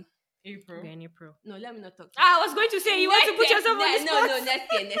month are we? April. We're in April. No, let me not talk. I was going to say you want to put yourself on the spot. No,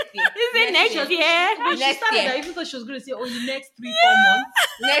 next year. Is it next year? She Next started year. that. Even thought she was going to say, "Oh, the next 3-4 months."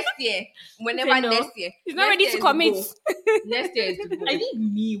 Next year. Whenever Say no. next year. He's not Next ready year to is commit. go. Next year is to go. I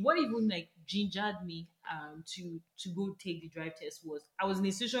think what even like gingered me to go take the drive test was I was in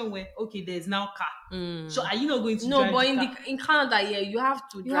a situation where there's now car. So are you not going to No, drive but the car? in Canada, yeah, you have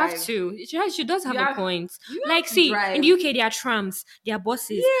to drive. You have to. She does have You a have- point. you have Like, to see, drive. in the UK, there are trams, there are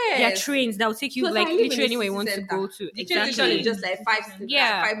buses, there are Yes. trains that will take you Plus, like I live in literally a anywhere you city want to center. go to. The train station is just like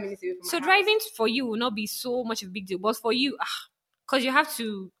Yeah. 5 minutes away from my So house. driving for you will not be so much of a big deal, but for you, because you have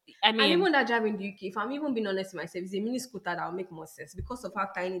to. I And mean, even that driving in the UK, if I'm even being honest with myself, it's a mini scooter that will make more sense because of how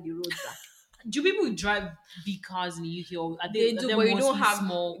tiny the roads are. Do people drive big cars in the UK, or are They they do, are but you don't mostly have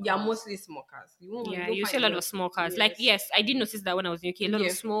small? Yeah, cars? mostly small cars. yeah, don't you see a find lot of small cars. Yes. Like, yes, I did notice that when I was in UK, a lot Yeah.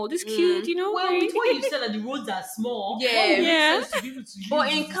 of small, this cute, Well, very- with what you said that the roads are small, Yeah. what would make Yeah. sense to people to use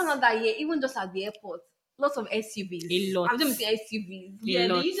But in this? Canada, yeah, even just at the airport, lots of SUVs. A lot. I've never seen SUVs. Yeah,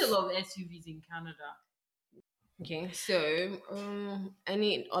 lot. they use a lot of SUVs in Canada. Okay, so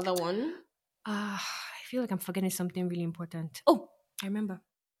any other one? I feel like I'm forgetting something really important. Oh, I remember.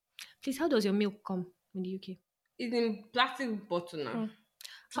 Please, how does your milk come in the UK? It's in plastic bottle now.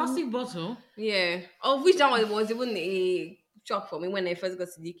 Plastic bottle. Yeah, of which that one was even a shock for me when I first got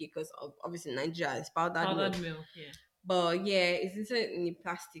to the UK, because obviously Nigeria is powdered milk. Milk. Yeah. But yeah, it's inside in a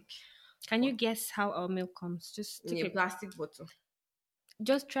plastic, Can you guess how our milk comes? Just in take a it. plastic bottle,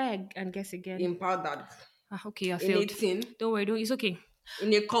 Just try and guess again. in powdered, Okay, you in a failed. tin, Don't worry, it's okay.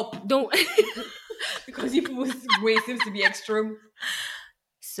 in a cup, Don't. because people's way seems to be extreme.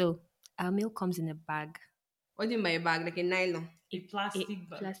 So our milk comes in a bag. What do you mean by a bag? Like a nylon? A plastic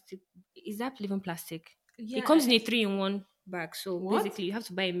bag. Plastic. Is that even plastic? Yeah. It comes in a 3-in-1 bag. So What? basically, you have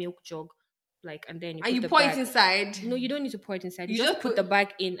to buy a milk jug, like, and then you And put you the pour bag. it inside. No, you don't need to pour it inside. You You just just put put- the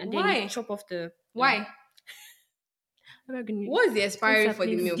bag in, and then Why? you chop off the. Why? I'm not gonna- What is the expiry Answer, for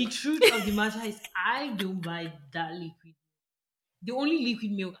the please. milk? The truth of the matter is, I don't buy that liquid. The only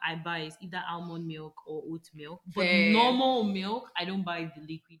liquid milk I buy is either almond milk or oat milk. But Fair. normal milk, I don't buy the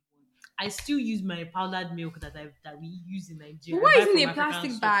liquid one. I still use my powdered milk that we use in Nigeria. Why I buy is it from in a African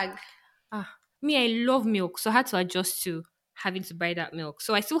plastic store. bag? Me, I love milk, so I had to adjust to having to buy that milk.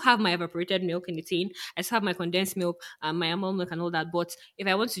 So I still have my evaporated milk in the tin. I still have my condensed milk, my almond milk, and all that. But if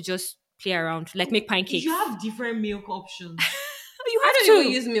I want to just play around, like make pancakes, You have different milk options. you I have don't to.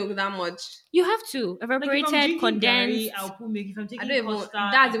 even use milk that much. You have to Like if I'm evaporated, drinking condensed. Garri, I'll put milk. If I'm taking I don't even. custard,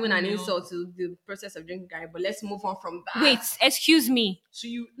 That's I'll even put an milk. insult to the process of drinking Gary. But let's move on from that. Wait, excuse me. So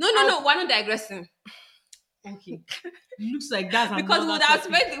you No, we're not digressing. okay. Looks like that's Because we're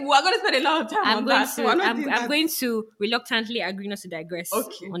going to spend a lot of time I'm on going that. to. So we're not doing I'm that. going to reluctantly agree not to digress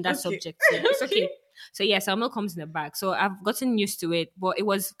Okay, on that okay. subject. So it's okay. So yes, our milk comes in a bag. So I've gotten used to it, but it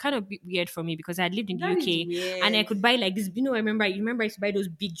was kind of weird for me because I had lived in the That is UK weird. and I could buy like this. You remember I used to buy those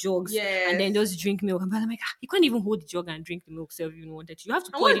big jugs and then Yes. just drink milk. And I'm like, you can't even hold the jug and drink the milk. So if you wanted to, you have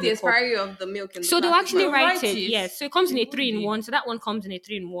to And pour it what's in the a cup. expiry of the milk in the So they'll plastic actually bag? write write it. it. Yes. So it comes in a It would 3-in-1. So that one comes in a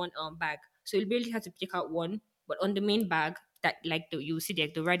 3-in-1 bag. So you'll barely have to pick out one. But on the main bag, that like you'll see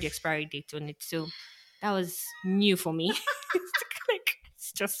they'll write the expiry date on it. So that was new for me.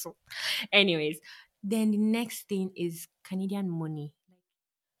 It's just so. Anyways, then the next thing is Canadian money. Like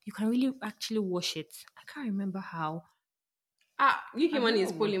you can really actually wash it. I can't remember how. UK money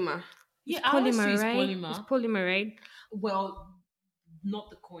is know. polymer. Yeah, It's I always say polymer, it's right? polymer. It's polymer, right? Well, not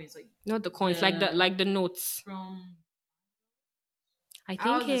the coins, like Not the coins, like the notes. from I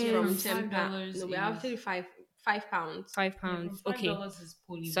Ours think is from it's $10 £10. No, we have is- 35 £5. £5. from Okay. $5 is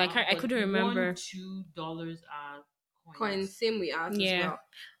polymer. So I couldn't remember. $1-2 are Coins, same with us Yeah. as well.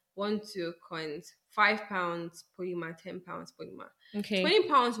 1, 2 coins, £5 polymer, £10 polymer. Okay.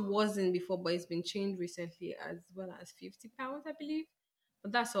 £20 wasn't before, but it's been changed recently as well as £50, I believe.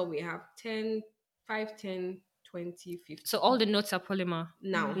 But that's all we have. 10, 5, 10, 20, 50. So all the notes are polymer.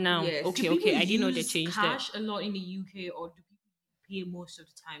 now. Yes. Okay, Do people I didn't know they use changed cash a lot in the UK, or do people pay most of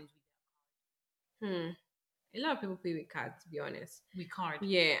the times A lot of people pay with cards, to be honest. with card?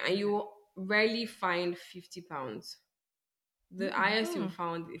 Yeah, and you rarely find £50. The highest you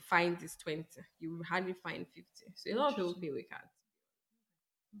find is 20. You will hardly find 50. So a lot of people pay with cards.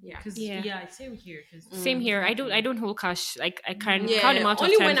 Yeah. Because Yeah. same here. Cause Same here. I don't hold cash. Like I can't Yeah, count the amount of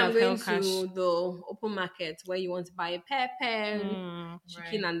only times when I'm I've going held cash. to the open market where you want to buy pepper,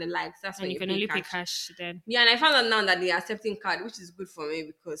 chicken, and the likes. That's And when you can pay only cash. pay cash then. Yeah, and I found out now that they are accepting card, which is good for me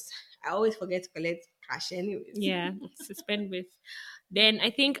because I always forget to collect cash anyways. Yeah, to spend with. Then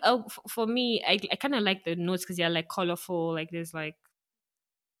I think for me, I kind of like the notes because they're like colorful. Like there's like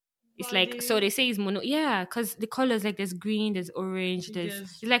it's like so they say it's mono. Yeah, because the colors like there's green, there's orange,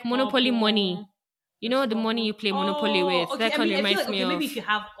 it's like Monopoly money. You know the money you play Monopoly with. Okay. That kind of reminds me of. Maybe if you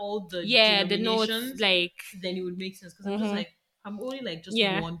have all the the notes denominations, like then it would make sense. Because I'm just like I'm only like just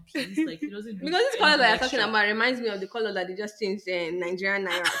one piece. Like it doesn't. Because this color that you're talking about reminds me of the color that they just changed in Nigerian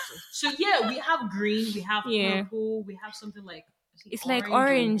Naira to. So yeah, we have green, we have purple, we have something like it's like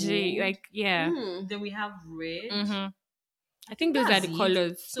orangey, like Then we have red. I think those are the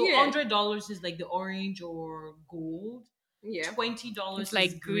colors. So $100 is like the orange or gold. Yeah. $20 it's like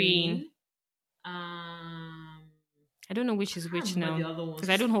is green. I don't know which is which now because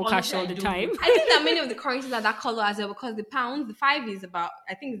I don't hold cash all the time. I think that many of the currencies are that color as well because the pound, the 5 is about,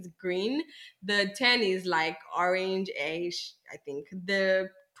 I think it's green. The 10 is like orange-ish, I think. The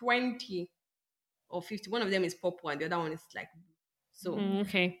 20 or 50, one of them is purple and the other one is like blue. So,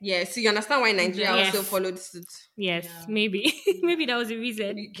 okay. Yeah, so you understand why Nigeria also followed suit. Yes, maybe. Maybe that was the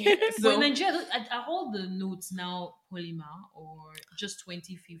reason. So in Nigeria, are all the notes now polymer or just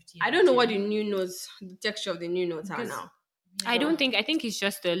 2050? I don't know what the new notes, the texture of the new notes are now. I think it's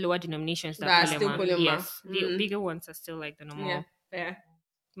just the lower denominations that are polymer. still polymer. Yes, the bigger ones are still like the normal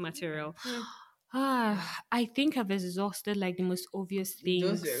material. I think I've exhausted like the most obvious things.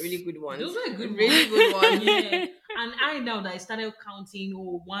 Those were really good ones. Those were good really good ones. Yeah. And I know that I started counting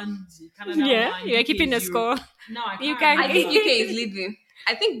one Canada one, you're keeping the score. No, I can't. You can. I think UK is leading.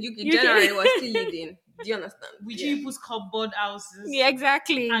 I think UK generally was still leading. Do you understand? With people's cupboard houses. Yeah,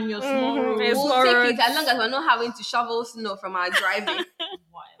 exactly. And your small roads. We'll take it as long as we're not having to shovel snow from our driving.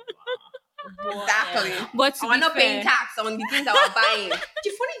 Exactly. But we're not paying tax on the things that we're buying.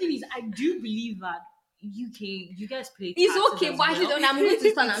 The funny thing is, I do believe that UK, you guys pay taxes. It's okay, but I'm going to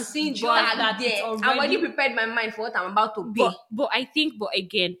stand and seeing that there. I've already prepared my mind for what I'm about to pay. But I think,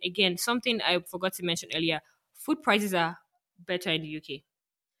 again, something I forgot to mention earlier, food prices are better in the UK.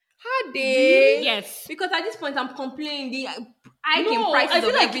 Are they? Yes. Because at this point, I'm complaining the hiking prices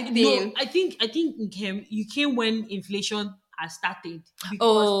of everything. No, I think you came when inflation has started.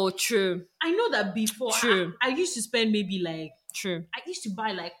 True. I know that before. True. I used to spend maybe like. True. I used to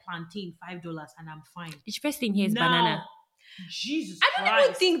buy like plantain $5 and I'm fine. The cheapest thing here is banana. Jesus I don't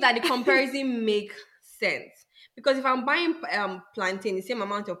even think that the comparison make sense. Because if I'm buying plantain, the same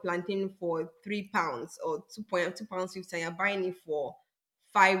amount of plantain for £3 or £2.50, and you're buying it for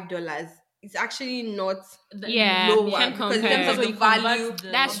 $5, it's actually not lower because in terms of the value.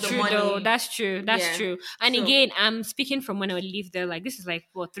 That's of the true, money. though. That's true. That's true. And again, I'm speaking from when I lived there. Like this is like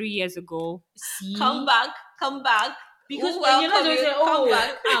 3 years ago. See? Come back. Because you're not going to say, come back.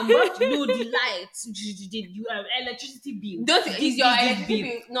 The lights, you have electricity bill. Is your electricity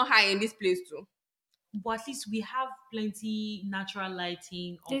bill not high in this place too? But at least we have plenty natural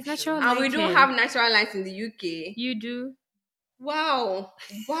lighting. There's natural and lighting. we don't have natural lights in the UK. You do. Wow,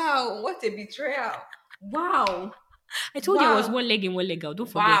 what a betrayal. Wow. I told you I was one leg in, one leg out. Don't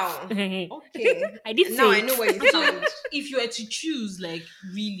forget. Wow. Okay. I did say now I know where you stand. If you were to choose, like,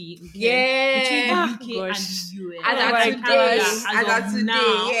 really, between the UK and the US, as of today,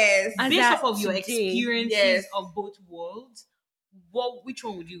 yes. Based off of your experiences of both worlds, which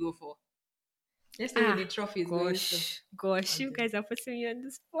one would you go for? Let's say with the trophies. Gosh, you guys are putting me on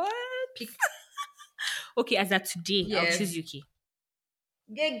the spot. Okay, as of today, I'll choose UK.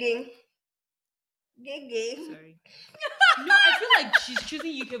 Gay. Sorry. No, I feel like she's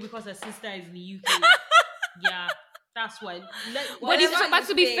choosing UK because her sister is in the UK. Yeah, that's why. But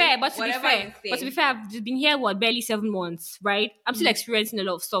to be fair, I've been here barely 7 months, right? I'm still experiencing a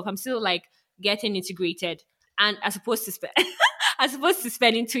lot of stuff. I'm still like getting integrated, and I'm supposed to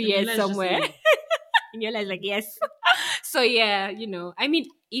spend in 2 years somewhere. And you're like, yes. So yeah, I mean,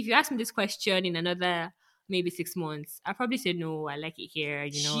 if you ask me this question in another maybe 6 months, I'll probably say no, I like it here,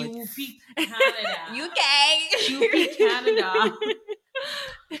 She will pick Canada. UK. She will pick Canada.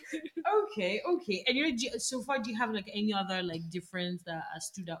 Okay. And so far, do you have like any other like difference that has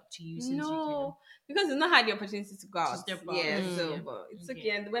stood out to you since you came? Because you've not had the opportunity to go out. But it's okay.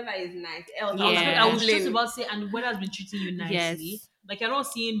 And the weather is nice. I was just about to say, and the weather has been treating you nicely. Yes. Like you're not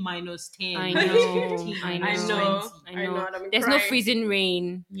seeing -10, I -15, know, I -20. know, I know. There's no freezing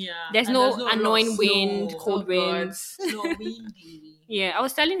rain. Yeah. There's And no a lot of annoying wind, snow. cold Oh, God. winds. It's not windy. Yeah, I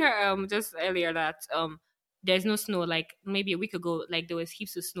was telling her just earlier that there's no snow. Like maybe a week ago, like there was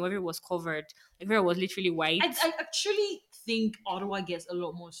heaps of snow. Everywhere was covered. Everywhere was literally white. I actually think Ottawa gets a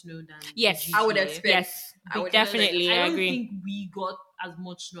lot more snow than Yes. GTA. I would expect. Yes, I would definitely. I I don't agree. think we got as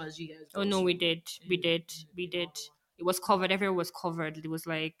much snow as you guys got. Oh no, we did. We in- did. in- We in did. Ottawa. It was covered. Everywhere was covered. It was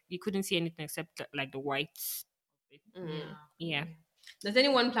like you couldn't see anything except like the whites. Yeah. Yeah. Does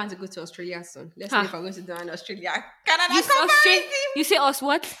anyone plan to go to Australia soon? Let's Huh. see if I'm going to do an Australia. Canada You say comparison. You say us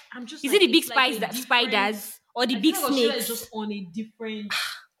what? I'm just Is like, it the big it's like a spiders, different- spiders or the I big feel like Australia is snakes? just on a different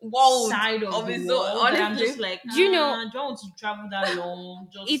World side of the its world. own, But I'm honestly. just like, Do you know- do I want to travel that long?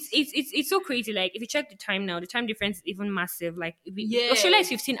 Just It's so crazy. Like if you check the time now, the time difference is even massive. Like Yeah. Australia is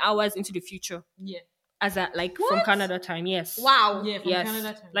 15 hours into the future yeah, as a like from What? Canada time. Yes. Wow. yeah, from Yes.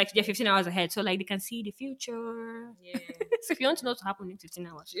 Canada time. Like they're 15 hours ahead, so like they can see the future. yeah. So if you want to know what's happening in 15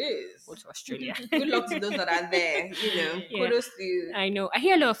 hours, Jeez. go to Australia. Good luck to those that are there. You know, Yeah. kudos to you. I know. I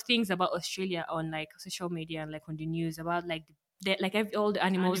hear a lot of things about Australia on like social media and like on the news about like all the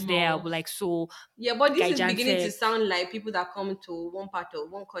animals there Animals. were like so. Yeah, but this is Gigantic. beginning to sound like people that come to one part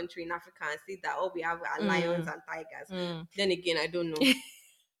of one country in Africa and see that we have our lions and tigers. Then again, I don't know.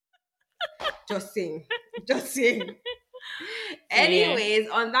 Just saying. Just saying. Anyways,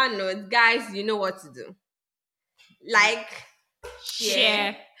 on that note, guys, you know what to do. Like,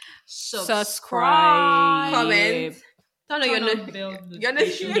 share, Share, Subscribe. comment. Turn on your Turn on note. bell Your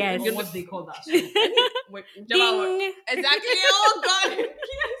notification. notification. Yes. Or what they call that. Whichever one. Ding. Exactly. Oh God.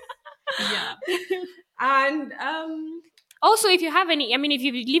 Yeah. And Also, if you have any, I mean, if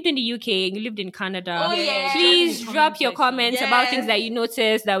you've lived in the UK and you lived in Canada, Oh, yeah. please Comment drop your section. comments about Yes. things that you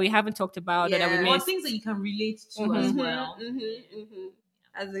noticed that we haven't talked about or that Yeah. we Or missed. things that you can relate to Mhm. as well.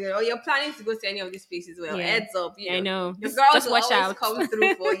 or you're planning to go to any of these places, well, Yeah. heads up. You know. I know. The girls Just will watch always out. come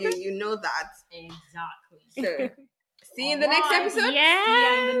through for you. You know that. Exactly. So, see you in the next Alright. episode. See you in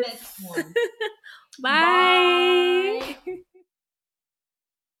Yeah. the next one. Bye.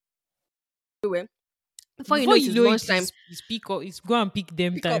 Before you know it, it's lunchtime. Speak up. It's go and pick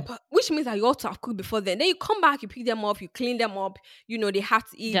them Pick time. up, which means that you ought to have cooked before then. Then you come back, you pick them up, you clean them up. You know, they have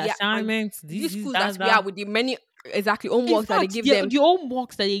to eat. The and assignments. these This schools that, that we are with the many exactly homework that they give them. The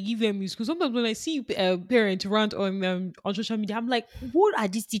homeworks that they give them is because sometimes when I see parents rant on social media, I'm like, what are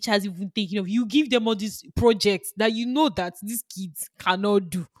these teachers even thinking of? You give them all these projects that you know that these kids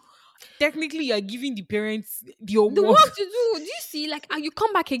cannot do. Technically, you're giving the parents the homework. The work to do. Do you see? Like, and you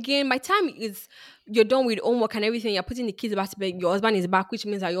come back again. By the time you're done with homework and everything, you're putting the kids back to bed. Your husband is back, which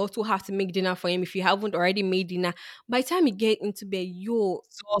means that you also have to make dinner for him if you haven't already made dinner. By the time you get into bed, you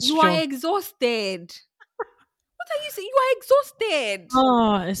are exhausted. What are you saying? You are exhausted.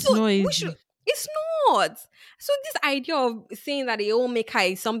 Oh, it's So not we easy. should- It's not. So this idea of saying that a homemaker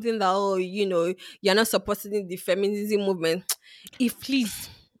is something that you're not supporting the feminism movement. If Please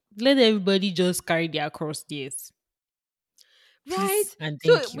let everybody just carry their cross theirs. right, And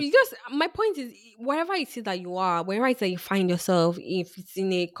so thank you. we just my point is wherever it is that you are, wherever it is that you find yourself, if it's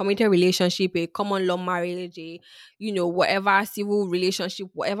in a committed relationship, a common law marriage, whatever civil relationship,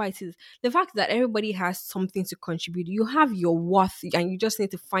 whatever it is, the fact that everybody has something to contribute, you have your worth, and you just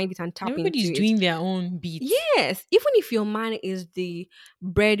need to find it and tap Everybody's into it. doing their own beat. Yes, even if your man is the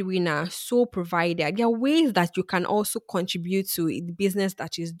breadwinner, sole provider, there are ways that you can also contribute to the business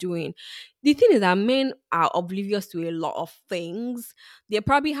that she's doing. The thing is that men are oblivious to a lot of things. They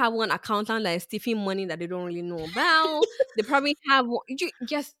probably have one accountant that is stealing money that they don't really know about. They probably have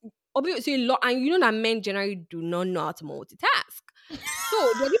just obviously a lot, and you know that men generally do not know how to multitask. So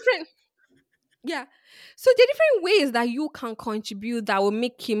they're different. Yeah. So there are different ways that you can contribute that will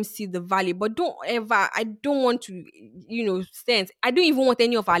make him see the value. But I don't want to, sense. I don't even want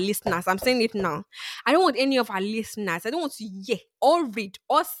any of our listeners. I'm saying it now. I don't want any of our listeners. I don't want to hear or read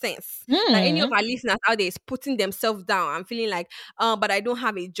or sense that any of our listeners out there is putting themselves down and feeling like, but I don't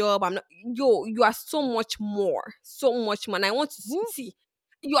have a job. I'm not. You are so much more. So much more. And I want to see.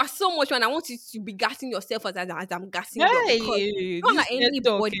 You are so much more, and I want you to be gassing yourself as I'm gassing you. Because not that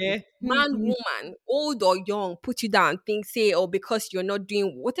anybody, man, woman, old or young, put you down, say, because you're not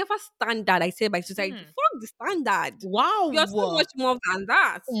doing whatever standard I said by society. Fuck the standard. Wow. You're so much more than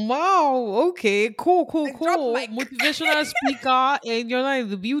that. Wow. Okay. Cool. I dropped my- Motivational speaker, and you're not in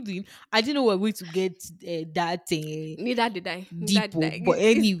the building. I didn't know we were going to get that Neither did I. deep. But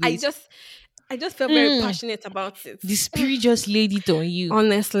anyways, I just felt very passionate about it. the spirit just laid it on you.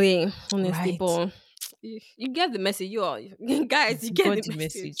 Honestly, Right. but you get the message. You are guys. You get Got the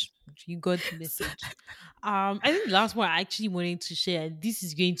message. message. You got the message. I think the last one I actually wanted to share. This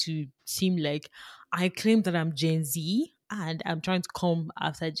is going to seem like I claim that I'm Gen Z and I'm trying to come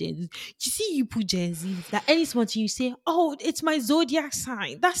after Gen Z. You see, you put Gen Z that any small thing you say, oh, it's my zodiac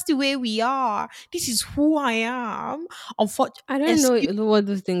sign. That's the way we are. This is who I am. I don't Unfortunately, know what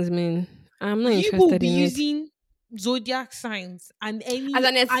those things mean. I'm not you will interested be in it. using zodiac signs and As any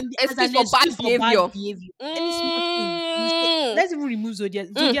an and as excuse an for bad excuse for bad behavior. behavior. Any small thing you say, Mm, let's even remove zodiac.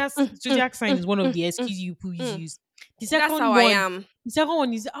 mm, mm, mm, Zodiac sign mm, is one of mm, the mm, excuses you people mm. use. The That's how second I one, am. the second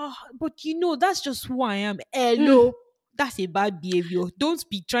one is but that's just who I am. Mm. Hello. That's a bad behavior. Don't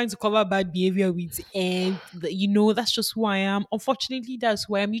be trying to cover bad behavior with that's just who I am. Unfortunately, that's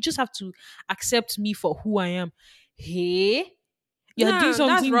who I am. You just have to accept me for who I am. Hey, you're doing No, that's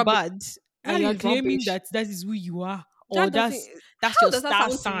something rubbish. bad and That you're is claiming rubbish. that that is who you are or That doesn't. that's How your does that star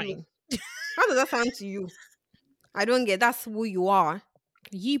sound to you? sign. How does that sound to you? I don't get. That's who you are.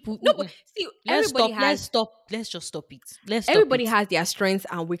 No, but Mm-mm. see, Let's stop. Let's stop. Let's just stop it. Let's stop everybody it. has their strengths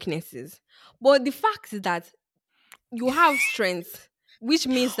and weaknesses. But the fact is that you have strengths, which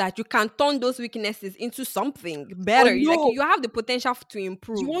means that you can turn those weaknesses into something Oh better. Like no, you have the potential to you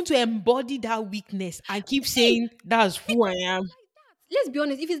improve. want to embody that weakness and keep See, saying that's who I am. let's be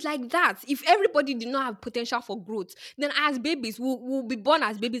honest, if it's like that, if everybody did not have potential for growth, then as babies, we'll be born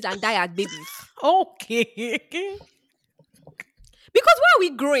as babies and die as babies. Okay. Because why are we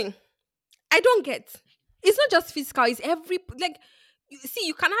growing? I don't get. It's not just physical, it's every like see,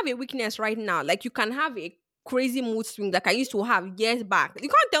 you can have a weakness right now. Like you can have a crazy mood swing like I used to have years back. You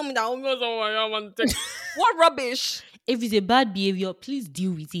can't tell me that oh, that's how I am and what rubbish. If it's a bad behavior, please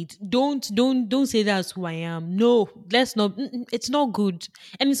deal with it. Don't say that's who I am. No, let's not. It's not good.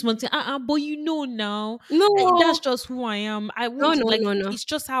 And it's one thing. But you know now, that's No, just who I am. I no, won't no, like. no, no. It's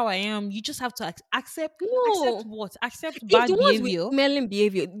just how I am. You just have to accept No. what? Accept It's the bad ones with behavior. smelling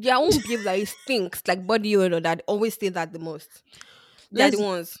behavior. Their own behavior that stinks, like body odor that always say that the most. They are the Let's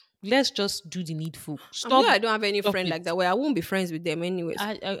ones. let's just do the needful. I'm glad Stop. I don't have any Stop friend it. like that where I won't be friends with them anyways.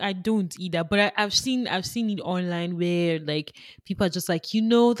 I don't either, but I've seen it online where like people are just like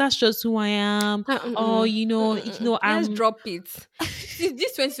that's just who I am. Oh, Let's I'm drop it. See,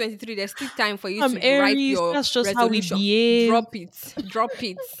 this 2023, there's still time for you I'm to write Aries. your That's just how we resolution. behave. Drop it. Drop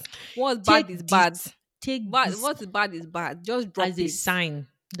it. What's Take bad is bad. this, take But this what is bad is bad. Just drop as a it. sign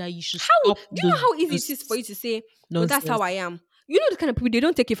that you should How do stop you know how easy it is for those you to say, no, that's how nonsense. I am? You know the kind of people they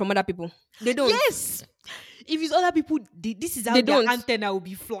don't take it from other people. They don't. Yes, if it's other people, this is how They their don't. antenna will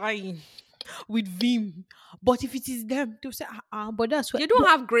be flying with vim. But if it is them, they'll say, but that's what. They don't But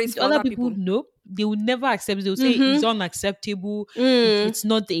have grace with for other other people, people. no, they will never accept. They'll say it's Mm-hmm. unacceptable. Mm, It's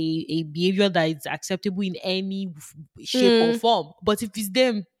not a behavior that is acceptable in any shape or mm. form. But if it's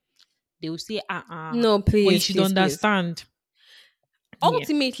them, they will say, No, but you please, should please, please. understand. Yeah.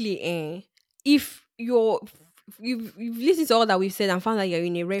 Ultimately, if you've listened to all that we've said and found that you're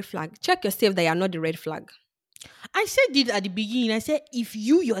in a red flag, check yourself that you're not the red flag. I said it at the beginning. I said, if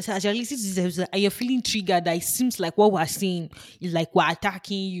you yourself, as you're listening to this, and you're feeling triggered, that it seems like what we're saying is like we're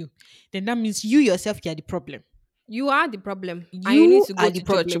attacking you, then that means you yourself, you're the problem. You are the problem, and you need You to go are the to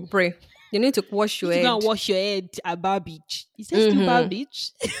church to problem. pray. You need to wash You your need to go and head. wash your head at Bar Beach. Is there still Bar Mm-hmm.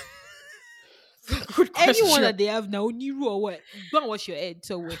 Beach? Good Anyone question. that they have now, Niru or what? Go and wash your head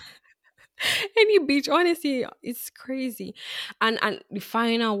somewhere. Any beach, honestly, it's crazy. And the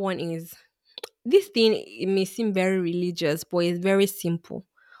final one is this thing. It may seem very religious, but it's very simple.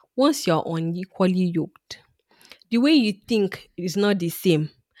 Once you're unequally yoked, the way you think is not the same.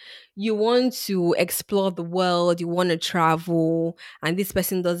 You want to explore the world, you want to travel, and this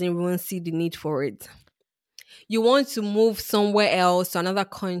person doesn't even see the need for it. You want to move somewhere else to another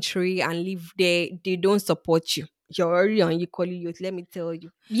country and live there, they don't support you. You're already unequally yoked, let me tell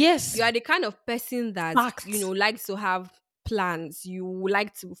you. Yes. You are the kind of person that, Facts. likes to have plans. You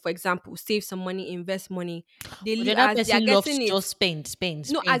like to, for example, save some money, invest money. But the other As they are person loves getting to it, just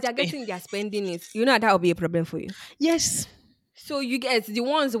spend, no, as they are spend. getting, they are spending it. You know that will be a problem for you. Yes. So you get the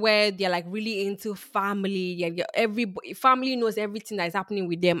ones where they're like really into family. Yeah, every family knows everything that is happening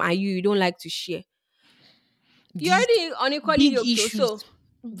with them, and you don't like to share. You're These already unequally big yoked, issues. so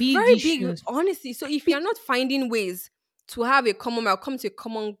Big very big, issues. honestly. So if Big you're not finding ways to have a common or come to a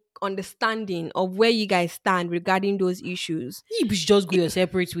common understanding of where you guys stand regarding those issues, You should just go your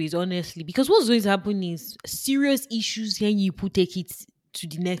separate ways, honestly. Because what's going to happen is serious issues when you put take it to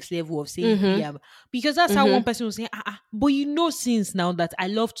the next level of saying, mm-hmm, yeah. Because that's how mm-hmm. one person will say, but since now that I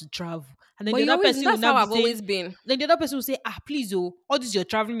love to travel. And then But the you other always person will that's now how be I've saying, always been. then the other person will say, please, all this you're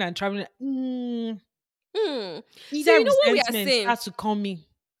traveling and traveling. So Either you know what we are resentment saying? starts to come in.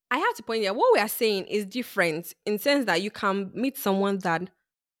 I have to point out what we are saying is different in the sense that you can meet someone that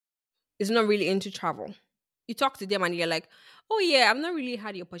is not really into travel. You talk to them and you're like, oh yeah, I've not really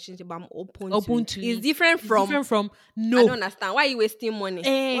had the opportunity, but I'm open to Open it. to It's it. different It's from different from I don't no. understand. Why are you wasting money?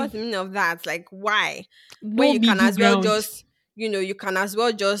 Eh, What's the meaning of that? Like, why? When no you can middle as well ground. just, you can as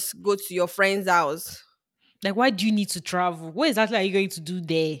well just go to your friend's house. Like, why do you need to travel? What exactly are you going to do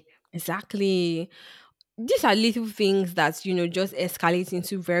there? Exactly. These are little things that, just escalate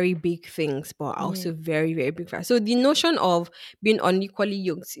into very big things, but Yeah. also very, very big facts. So the notion of being unequally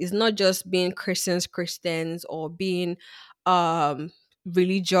yoked is not just being Christians or being um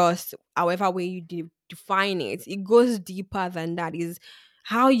religious, however way you define it. It goes deeper than that. Is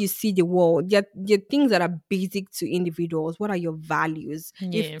how you see the world. There are things that are basic to individuals. What are your values? The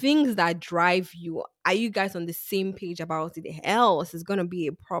Yeah. things that drive you. Are you guys on the same page about it? Else is gonna be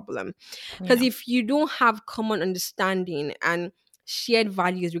a problem. Because Yeah. if you don't have common understanding and shared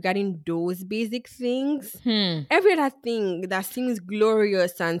values regarding those basic things, Hmm. every other thing that seems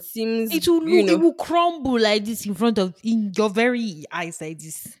glorious and seems, It will crumble like this in your very eyes like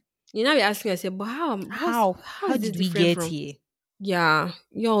this. you know, you're asking yourself, but how How is this did we different get from? here? Yeah,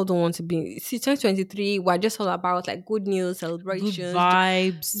 y'all don't want to be. See, 2023, we're just all about like good news, Good celebrations.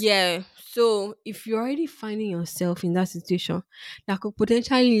 vibes. Yeah. So if you're already finding yourself in that situation, that could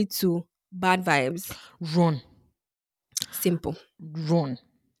potentially lead to bad vibes. Run. Simple. Run.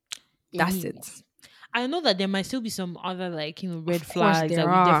 That's it. Anyways, I know that there might still be some other red Of course flags that there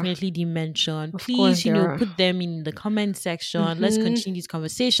we are. definitely didn't mention. Of course Please, there are. put them in the comment section. Let's Mm-hmm. continue this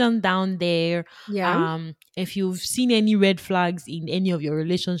conversation down there. Yeah. If you've seen any red flags in any of your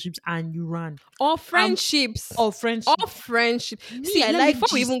relationships and you run, Or friendships. or friendship, Or friendship. me, See, I like before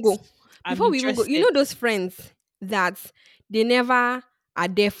we even go, gist. I'm you interested. know those friends that they never are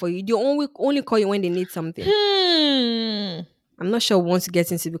there for you. They only call you when they need something. Hmm. I'm not sure we want to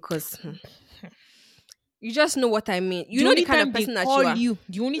get into because you just know what I mean. You The know the only kind of time they person that call you are. you,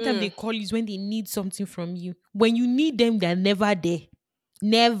 the only time they Mm. call you is when they need something from you. When you need them, they're never there.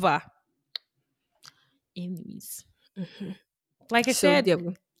 Never. Anyways, like I So said, there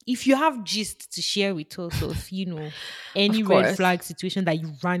we- if you have gist to share with us of any of red course. flag situation that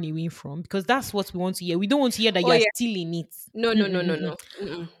you ran away from, because that's what we want to hear. We don't want to hear that Oh you are yeah. still in it. No, no, no, no, Mm-mm-mm-mm. no.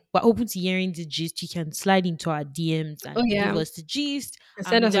 Mm-mm. We're open to hearing the gist. You can slide into our DMs Oh and give yeah. us the gist.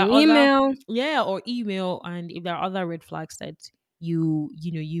 Send If us there an are other, email. or email, and if there are other red flags that you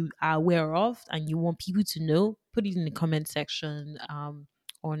are aware of and you want people to know, put it in the comment section.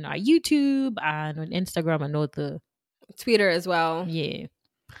 On our YouTube and on Instagram and all the Twitter as well. yeah.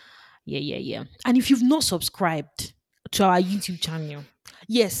 Yeah. And if you've not subscribed to our YouTube channel,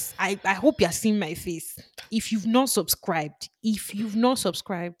 yes, I hope you're seeing my face. If you've not subscribed,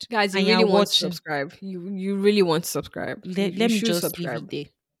 Guys, you and really you're want to watching, subscribe. You really want to subscribe. You let me should just leave subscribe. it there.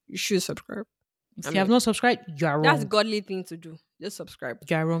 You should subscribe. If you have not subscribed, you are That's wrong. godly thing to do. Just subscribe.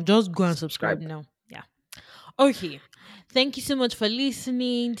 You are wrong. Just go and subscribe Subscribe. now. Yeah. Okay. Thank you so much for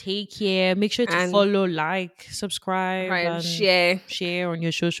listening. Take care. Make sure to And- follow, like, subscribe, Right. and Share. on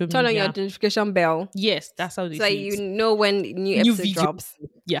your social Turn on your media. notification bell Yes, that's how they so say you it. know when new New episode video. drops.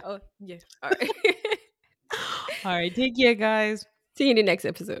 Yeah. Oh, yeah. All right. All right. Take care, guys. See you in the next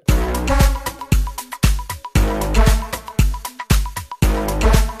episode.